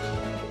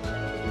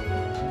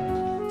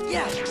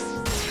 Yeah.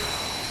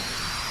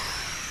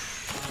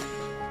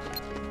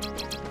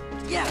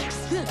 Yeah.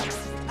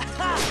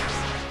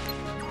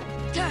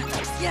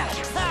 Yeah.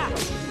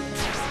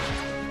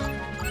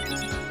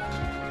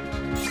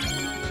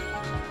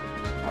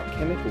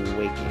 Alchemic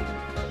Waking.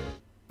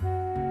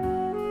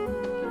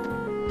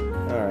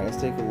 Alright, let's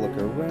take a look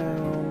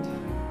around.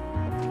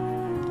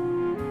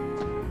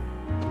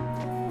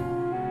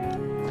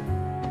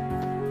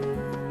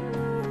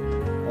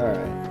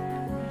 Alright.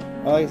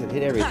 Oh, like I said,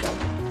 hit everything.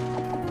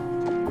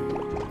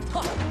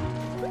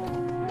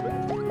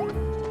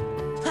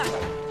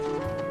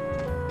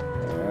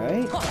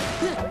 Alright.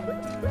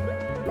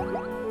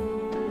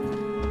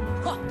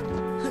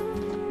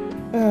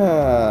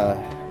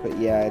 But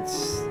yeah,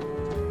 it's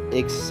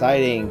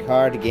exciting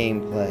card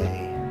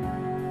gameplay.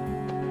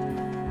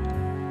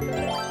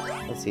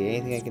 Let's see,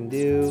 anything I can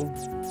do?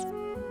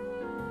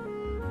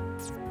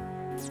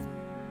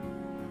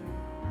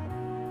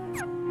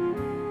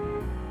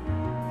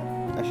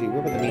 Actually,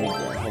 what about the meeting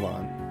ground? Hold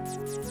on.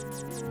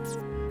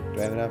 Do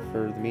I have enough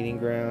for the meeting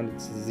ground?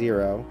 It's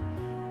 0.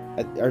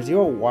 Are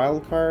 0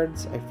 wild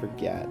cards? I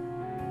forget.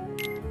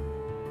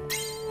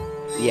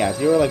 Yeah,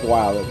 0 like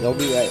wild. They'll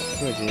be at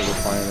pretty much any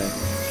requirement.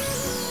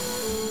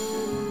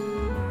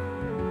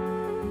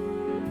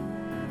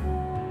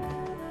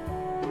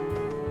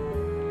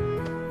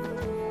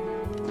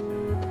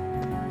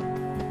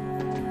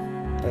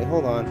 Wait,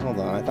 hold on.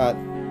 I thought...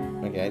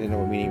 Okay, I didn't know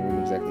what meeting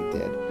room exactly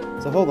did.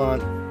 So hold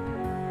on.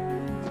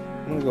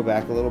 I'm gonna go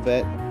back a little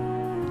bit.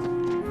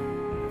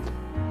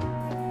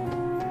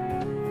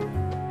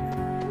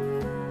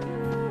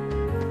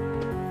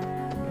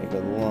 I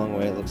go the long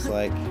way, it looks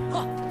like.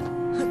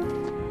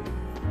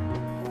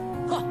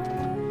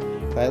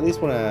 I at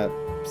least want to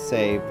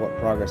say what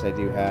progress I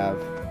do have.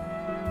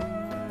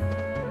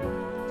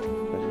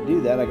 But to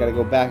do that, I gotta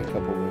go back a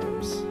couple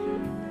rooms.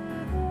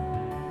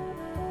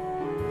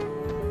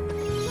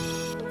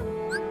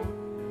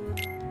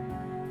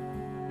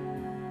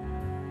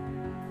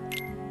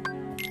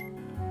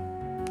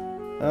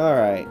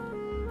 Alright.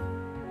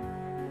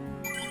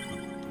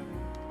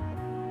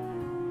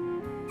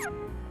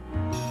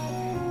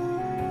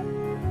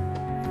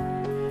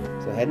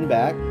 So heading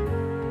back.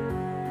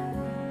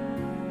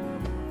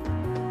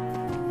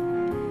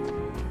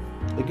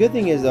 The good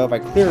thing is, though, if I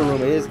clear a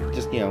room, it is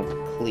just, you know,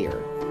 clear.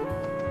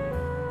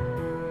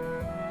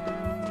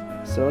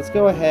 So let's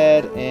go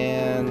ahead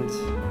and...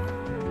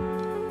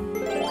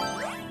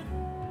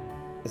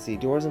 Let's see,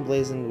 doors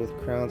emblazoned with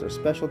crowns are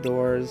special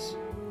doors.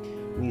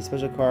 We need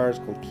special cards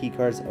called key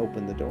cards to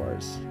open the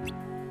doors.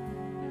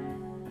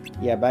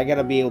 Yeah, but I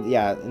gotta be able to,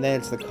 yeah, and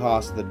then it's the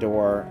cost of the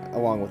door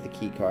along with the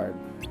key card.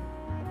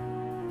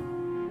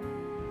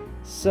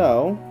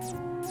 So...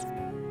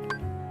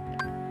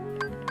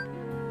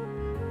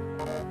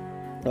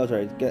 Oh, that's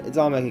right. It's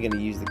automatically going to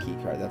use the key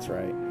card. That's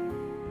right.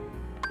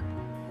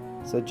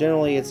 So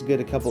generally, it's good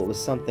to couple it with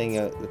something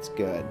that's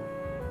good,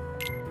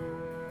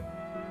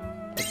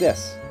 like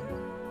this.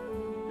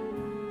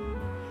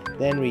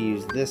 Then we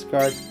use this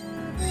card.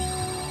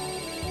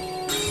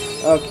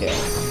 Okay.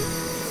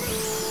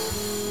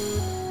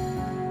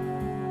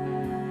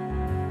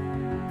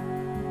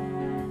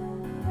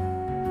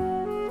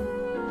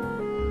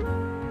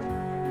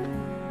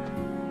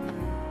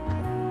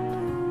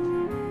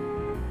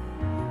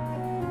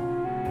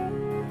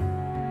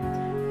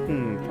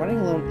 Running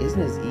alone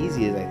isn't as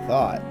easy as I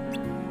thought.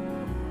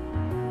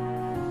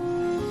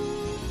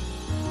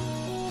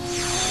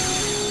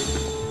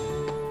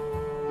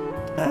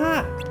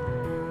 Ah!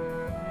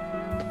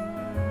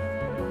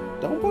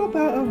 Don't pop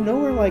out of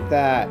nowhere like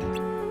that.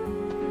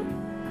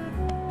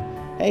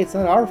 Hey, it's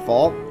not our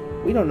fault.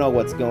 We don't know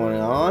what's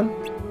going on.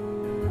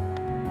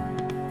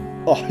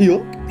 Oh,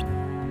 yuck.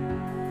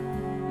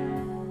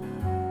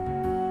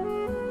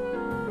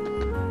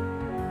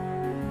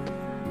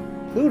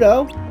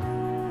 Pluto?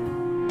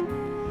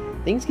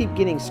 Things keep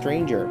getting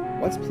stranger.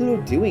 What's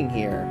Pluto doing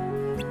here?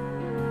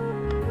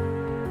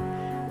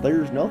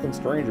 There's nothing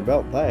strange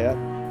about that.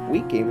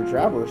 We came to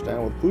Traverse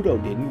Town with Pluto,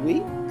 didn't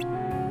we?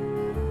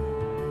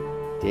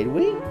 Did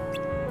we?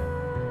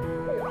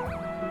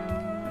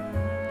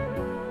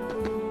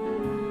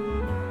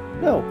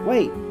 No,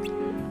 wait.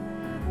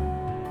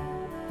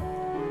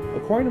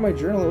 According to my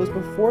journal, it was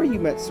before you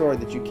met Sora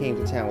that you came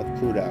to town with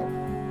Pluto.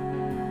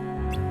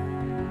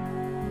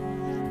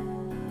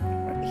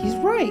 He's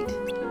right.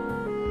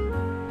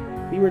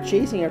 We were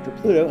chasing after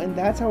Pluto, and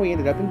that's how we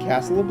ended up in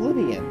Castle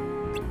Oblivion.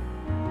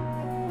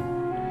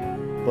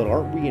 But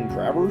aren't we in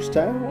Traverse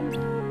Town?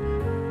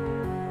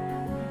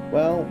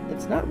 Well,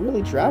 it's not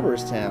really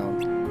Traverse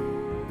Town.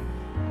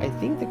 I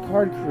think the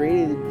card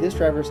created this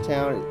Traverse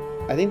Town.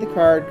 I think the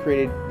card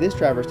created this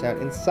Traverse Town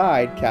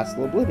inside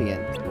Castle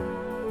Oblivion.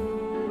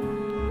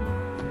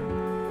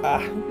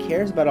 Who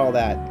cares about all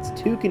that? It's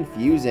too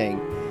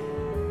confusing.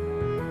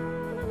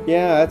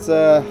 Yeah, that's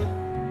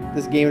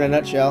this game in a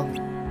nutshell.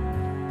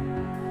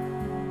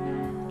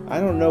 I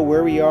don't know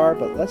where we are,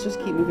 but let's just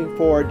keep moving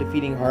forward,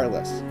 defeating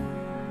Heartless.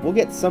 We'll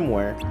get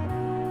somewhere.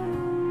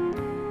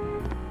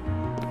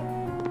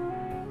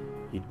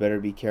 You'd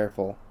better be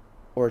careful,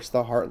 or it's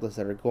the Heartless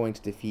that are going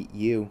to defeat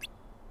you.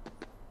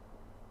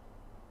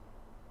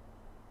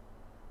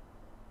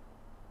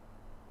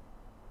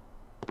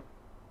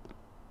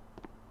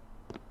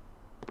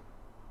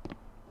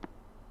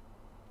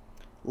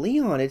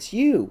 Leon, it's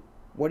you!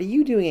 What are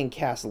you doing in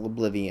Castle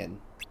Oblivion?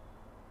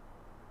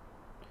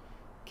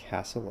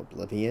 Castle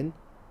Oblivion?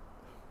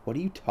 What are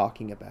you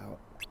talking about?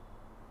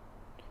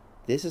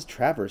 This is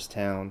Traverse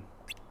Town.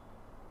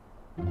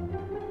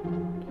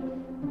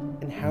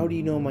 And how do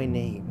you know my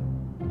name?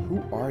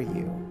 Who are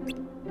you?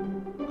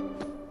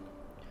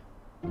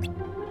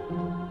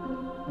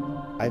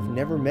 I've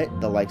never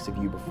met the likes of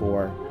you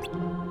before.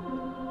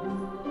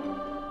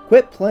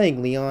 Quit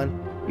playing,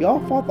 Leon. We all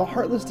fought the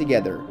Heartless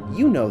together.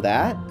 You know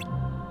that.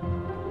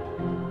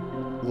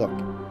 Look,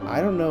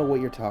 I don't know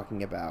what you're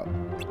talking about.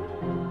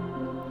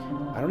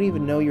 I don't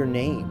even know your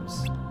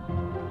names.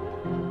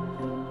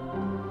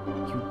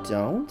 You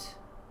don't?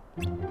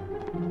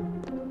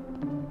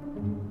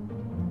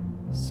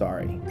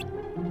 Sorry.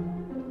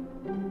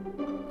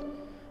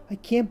 I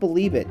can't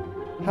believe it.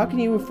 How can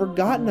you have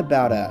forgotten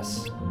about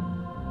us?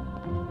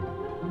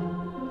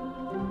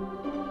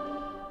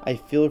 I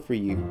feel for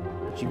you,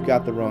 but you've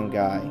got the wrong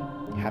guy.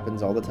 It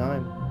happens all the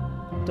time.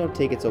 Don't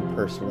take it so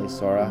personally,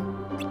 Sora.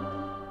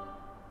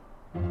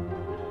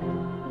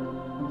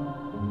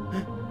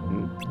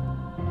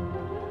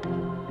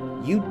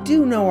 You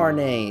do know our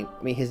name.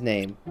 I mean, his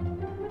name.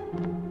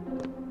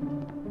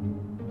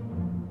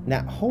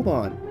 Now, hold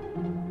on.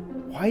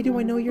 Why do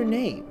I know your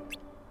name?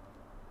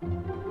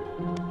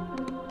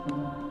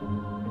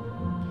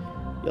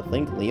 You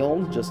think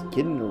Leon's just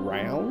kidding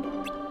around?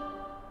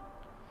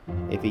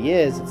 If he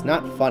is, it's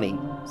not funny.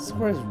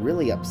 Sora's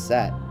really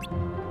upset.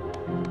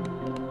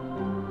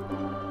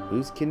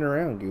 Who's kidding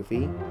around,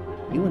 Goofy?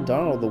 You and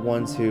Donald are the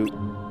ones who...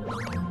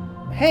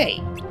 Hey!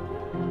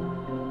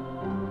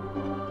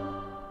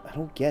 I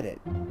don't get it.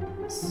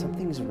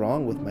 Something's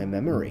wrong with my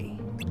memory.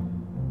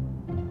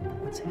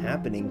 What's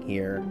happening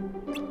here?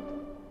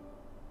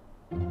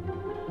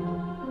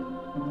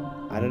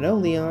 I don't know,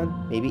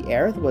 Leon. Maybe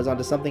Aerith was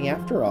onto something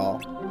after all.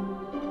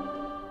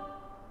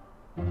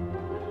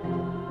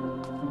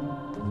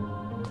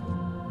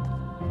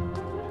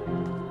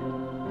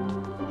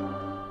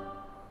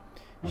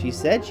 She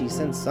said she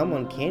sensed some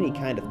uncanny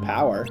kind of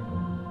power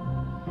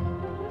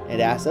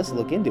and asked us to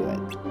look into it.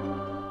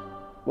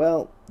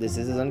 Well, this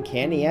is as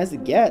uncanny as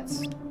it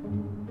gets.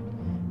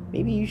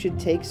 Maybe you should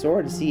take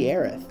Sora to see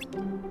Aerith.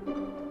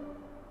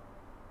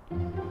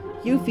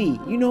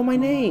 Yuffie, you know my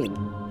name.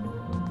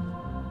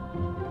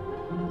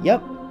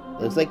 Yep,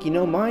 looks like you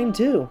know mine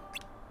too.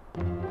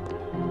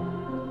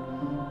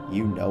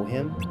 You know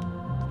him?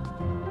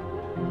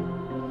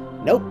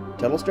 Nope,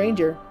 total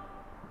stranger.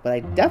 But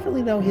I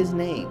definitely know his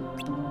name.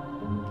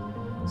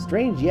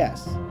 Strange,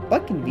 yes,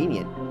 but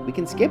convenient. We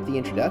can skip the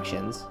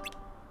introductions.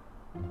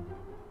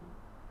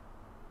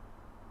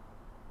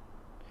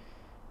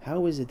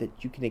 How is it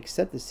that you can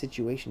accept the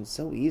situation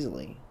so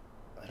easily?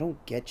 I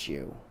don't get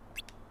you.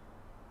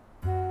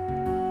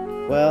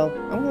 Well,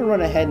 I'm gonna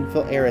run ahead and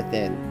fill Aerith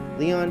in.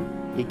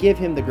 Leon, you give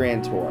him the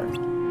grand tour.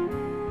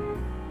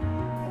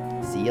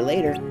 See you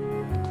later.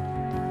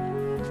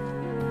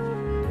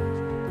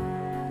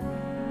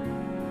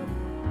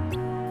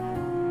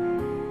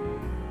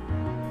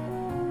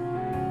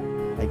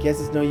 I guess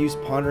it's no use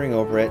pondering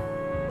over it.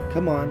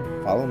 Come on,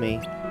 follow me.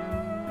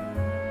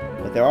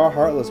 But there are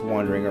Heartless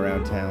wandering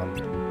around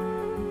town.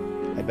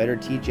 I better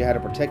teach you how to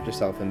protect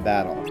yourself in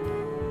battle.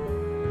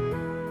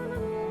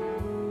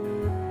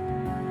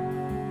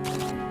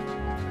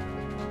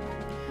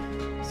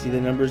 See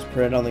the numbers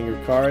printed on your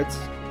cards?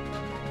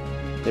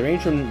 They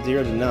range from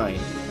 0 to 9.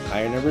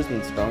 Higher numbers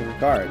mean stronger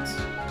cards.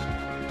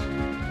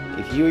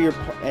 If you or your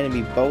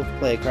enemy both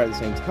play a card at the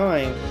same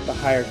time, the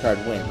higher card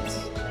wins.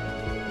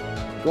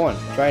 Go on,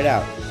 try it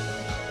out.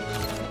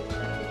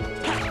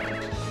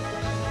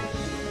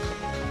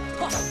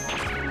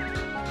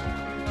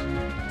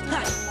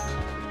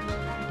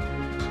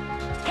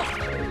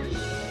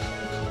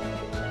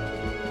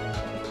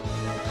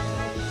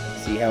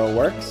 See how it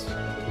works?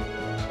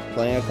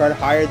 Playing a card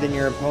higher than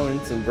your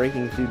opponent's and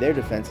breaking through their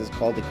defense is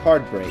called a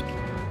card break.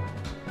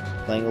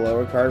 Playing a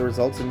lower card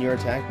results in your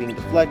attack being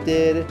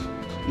deflected.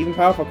 Even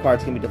powerful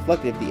cards can be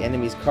deflected if the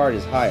enemy's card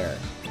is higher.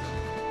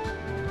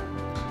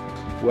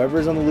 Whoever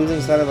is on the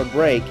losing side of a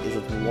break is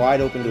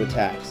wide open to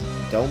attacks.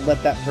 Don't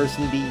let that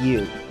person beat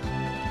you.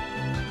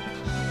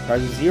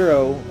 Cards with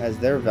 0 as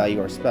their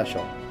value are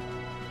special.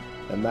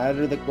 No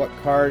matter what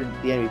card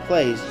the enemy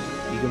plays,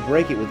 you can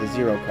break it with a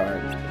 0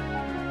 card.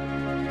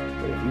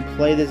 But if you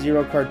play the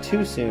 0 card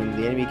too soon,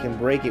 the enemy can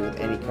break it with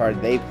any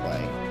card they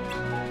play.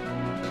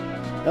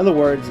 In other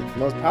words, it's the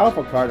most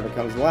powerful card if it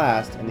comes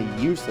last, and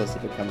the useless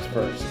if it comes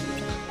first.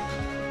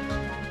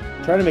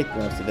 Try to make the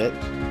most of it.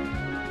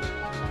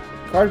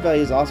 Card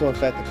values also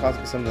affect the cost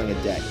of assembling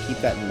a deck. Keep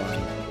that in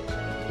mind.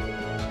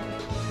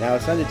 Now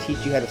it's time to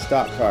teach you how to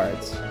stock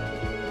cards.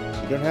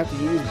 You don't have to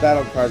use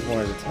battle cards one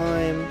at a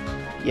time.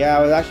 Yeah,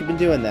 I've actually been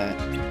doing that.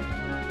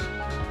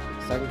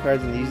 Stocking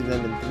cards and using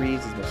them in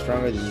threes is much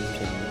stronger than using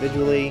them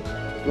individually.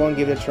 Go on,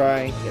 give it a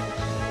try. Yep.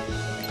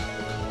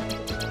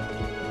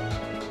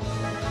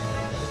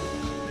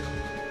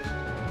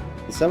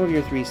 The sum of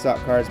your 3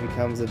 stock cards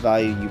becomes the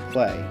value you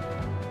play.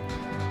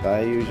 The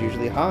value is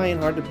usually high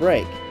and hard to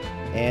break,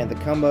 and the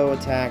combo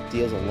attack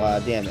deals a lot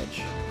of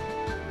damage.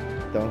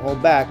 Don't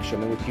hold back, show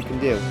me what you can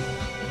do.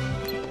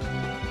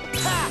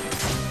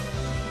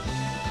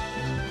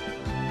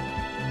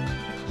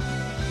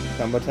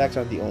 Combo attacks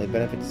aren't the only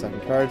benefit to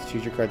stocking cards.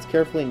 Choose your cards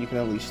carefully and you can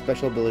unleash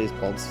special abilities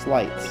called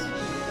slights,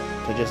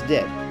 which I just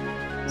did.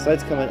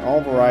 Slights come in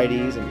all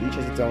varieties and each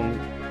has its own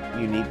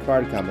unique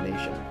card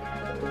combination.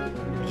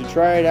 You should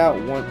try it out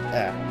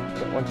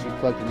once you've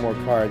collected more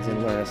cards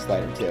and learn a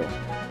slight or two.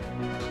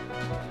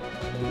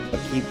 But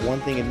keep one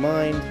thing in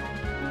mind,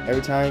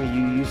 every time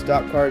you use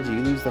stock cards, you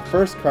lose the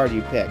first card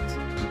you picked.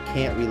 You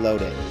can't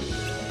reload it.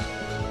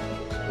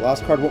 The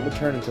lost card won't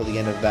return until the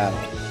end of battle.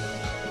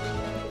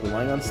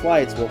 Relying on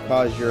slights will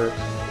cause your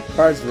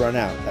cards to run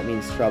out. That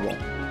means trouble.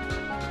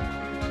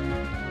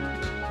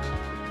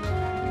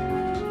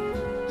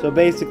 So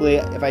basically,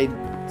 if I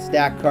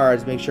stack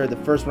cards, make sure the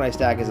first one I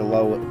stack is the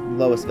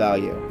lowest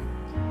value.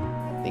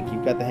 Think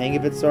you've got the hang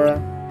of it, Sora?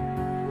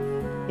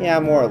 Yeah,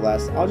 more or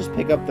less. I'll just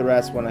pick up the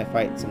rest when I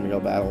fight some real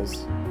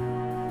battles.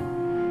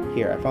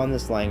 Here, I found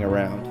this lying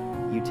around.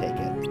 You take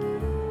it.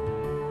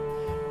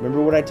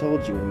 Remember what I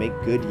told you and make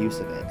good use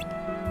of it.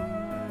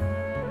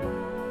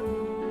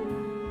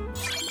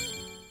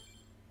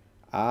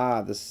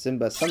 Ah, the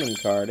Simba Summon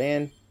card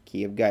and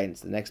Key of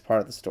Guidance, the next part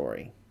of the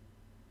story.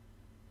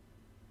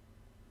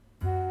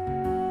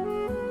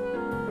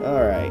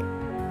 Alright.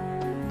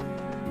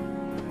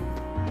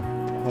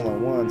 Hold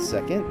on one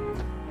second.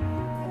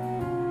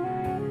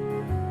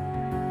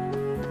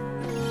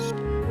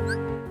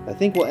 I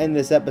think we'll end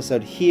this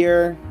episode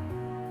here,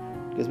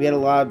 because we had a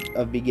lot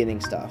of beginning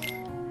stuff.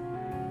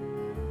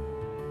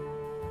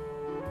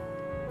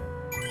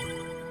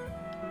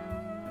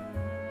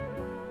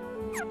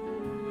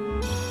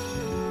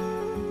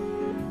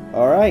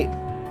 Alright.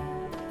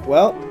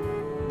 Well,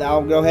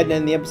 I'll go ahead and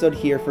end the episode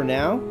here for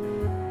now.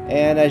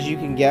 And as you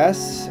can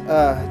guess,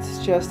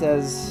 it's just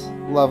as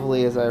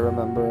lovely as I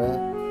remember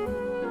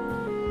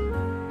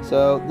it.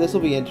 So this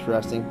will be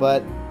interesting,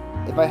 but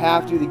if I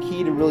have to, the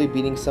key to really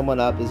beating someone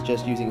up is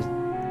just using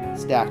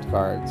stacked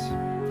cards.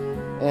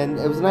 And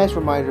it was a nice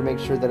reminder to make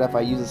sure that if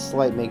I use a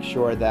sleight, make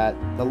sure that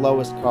the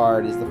lowest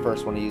card is the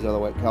first one to use,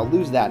 otherwise I'll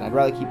lose that, and I'd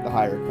rather keep the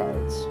higher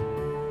cards.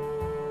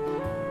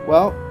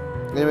 Well,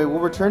 anyway, we'll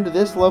return to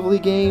this lovely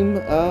game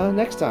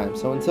next time.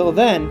 So until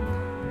then,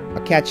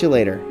 I'll catch you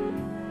later.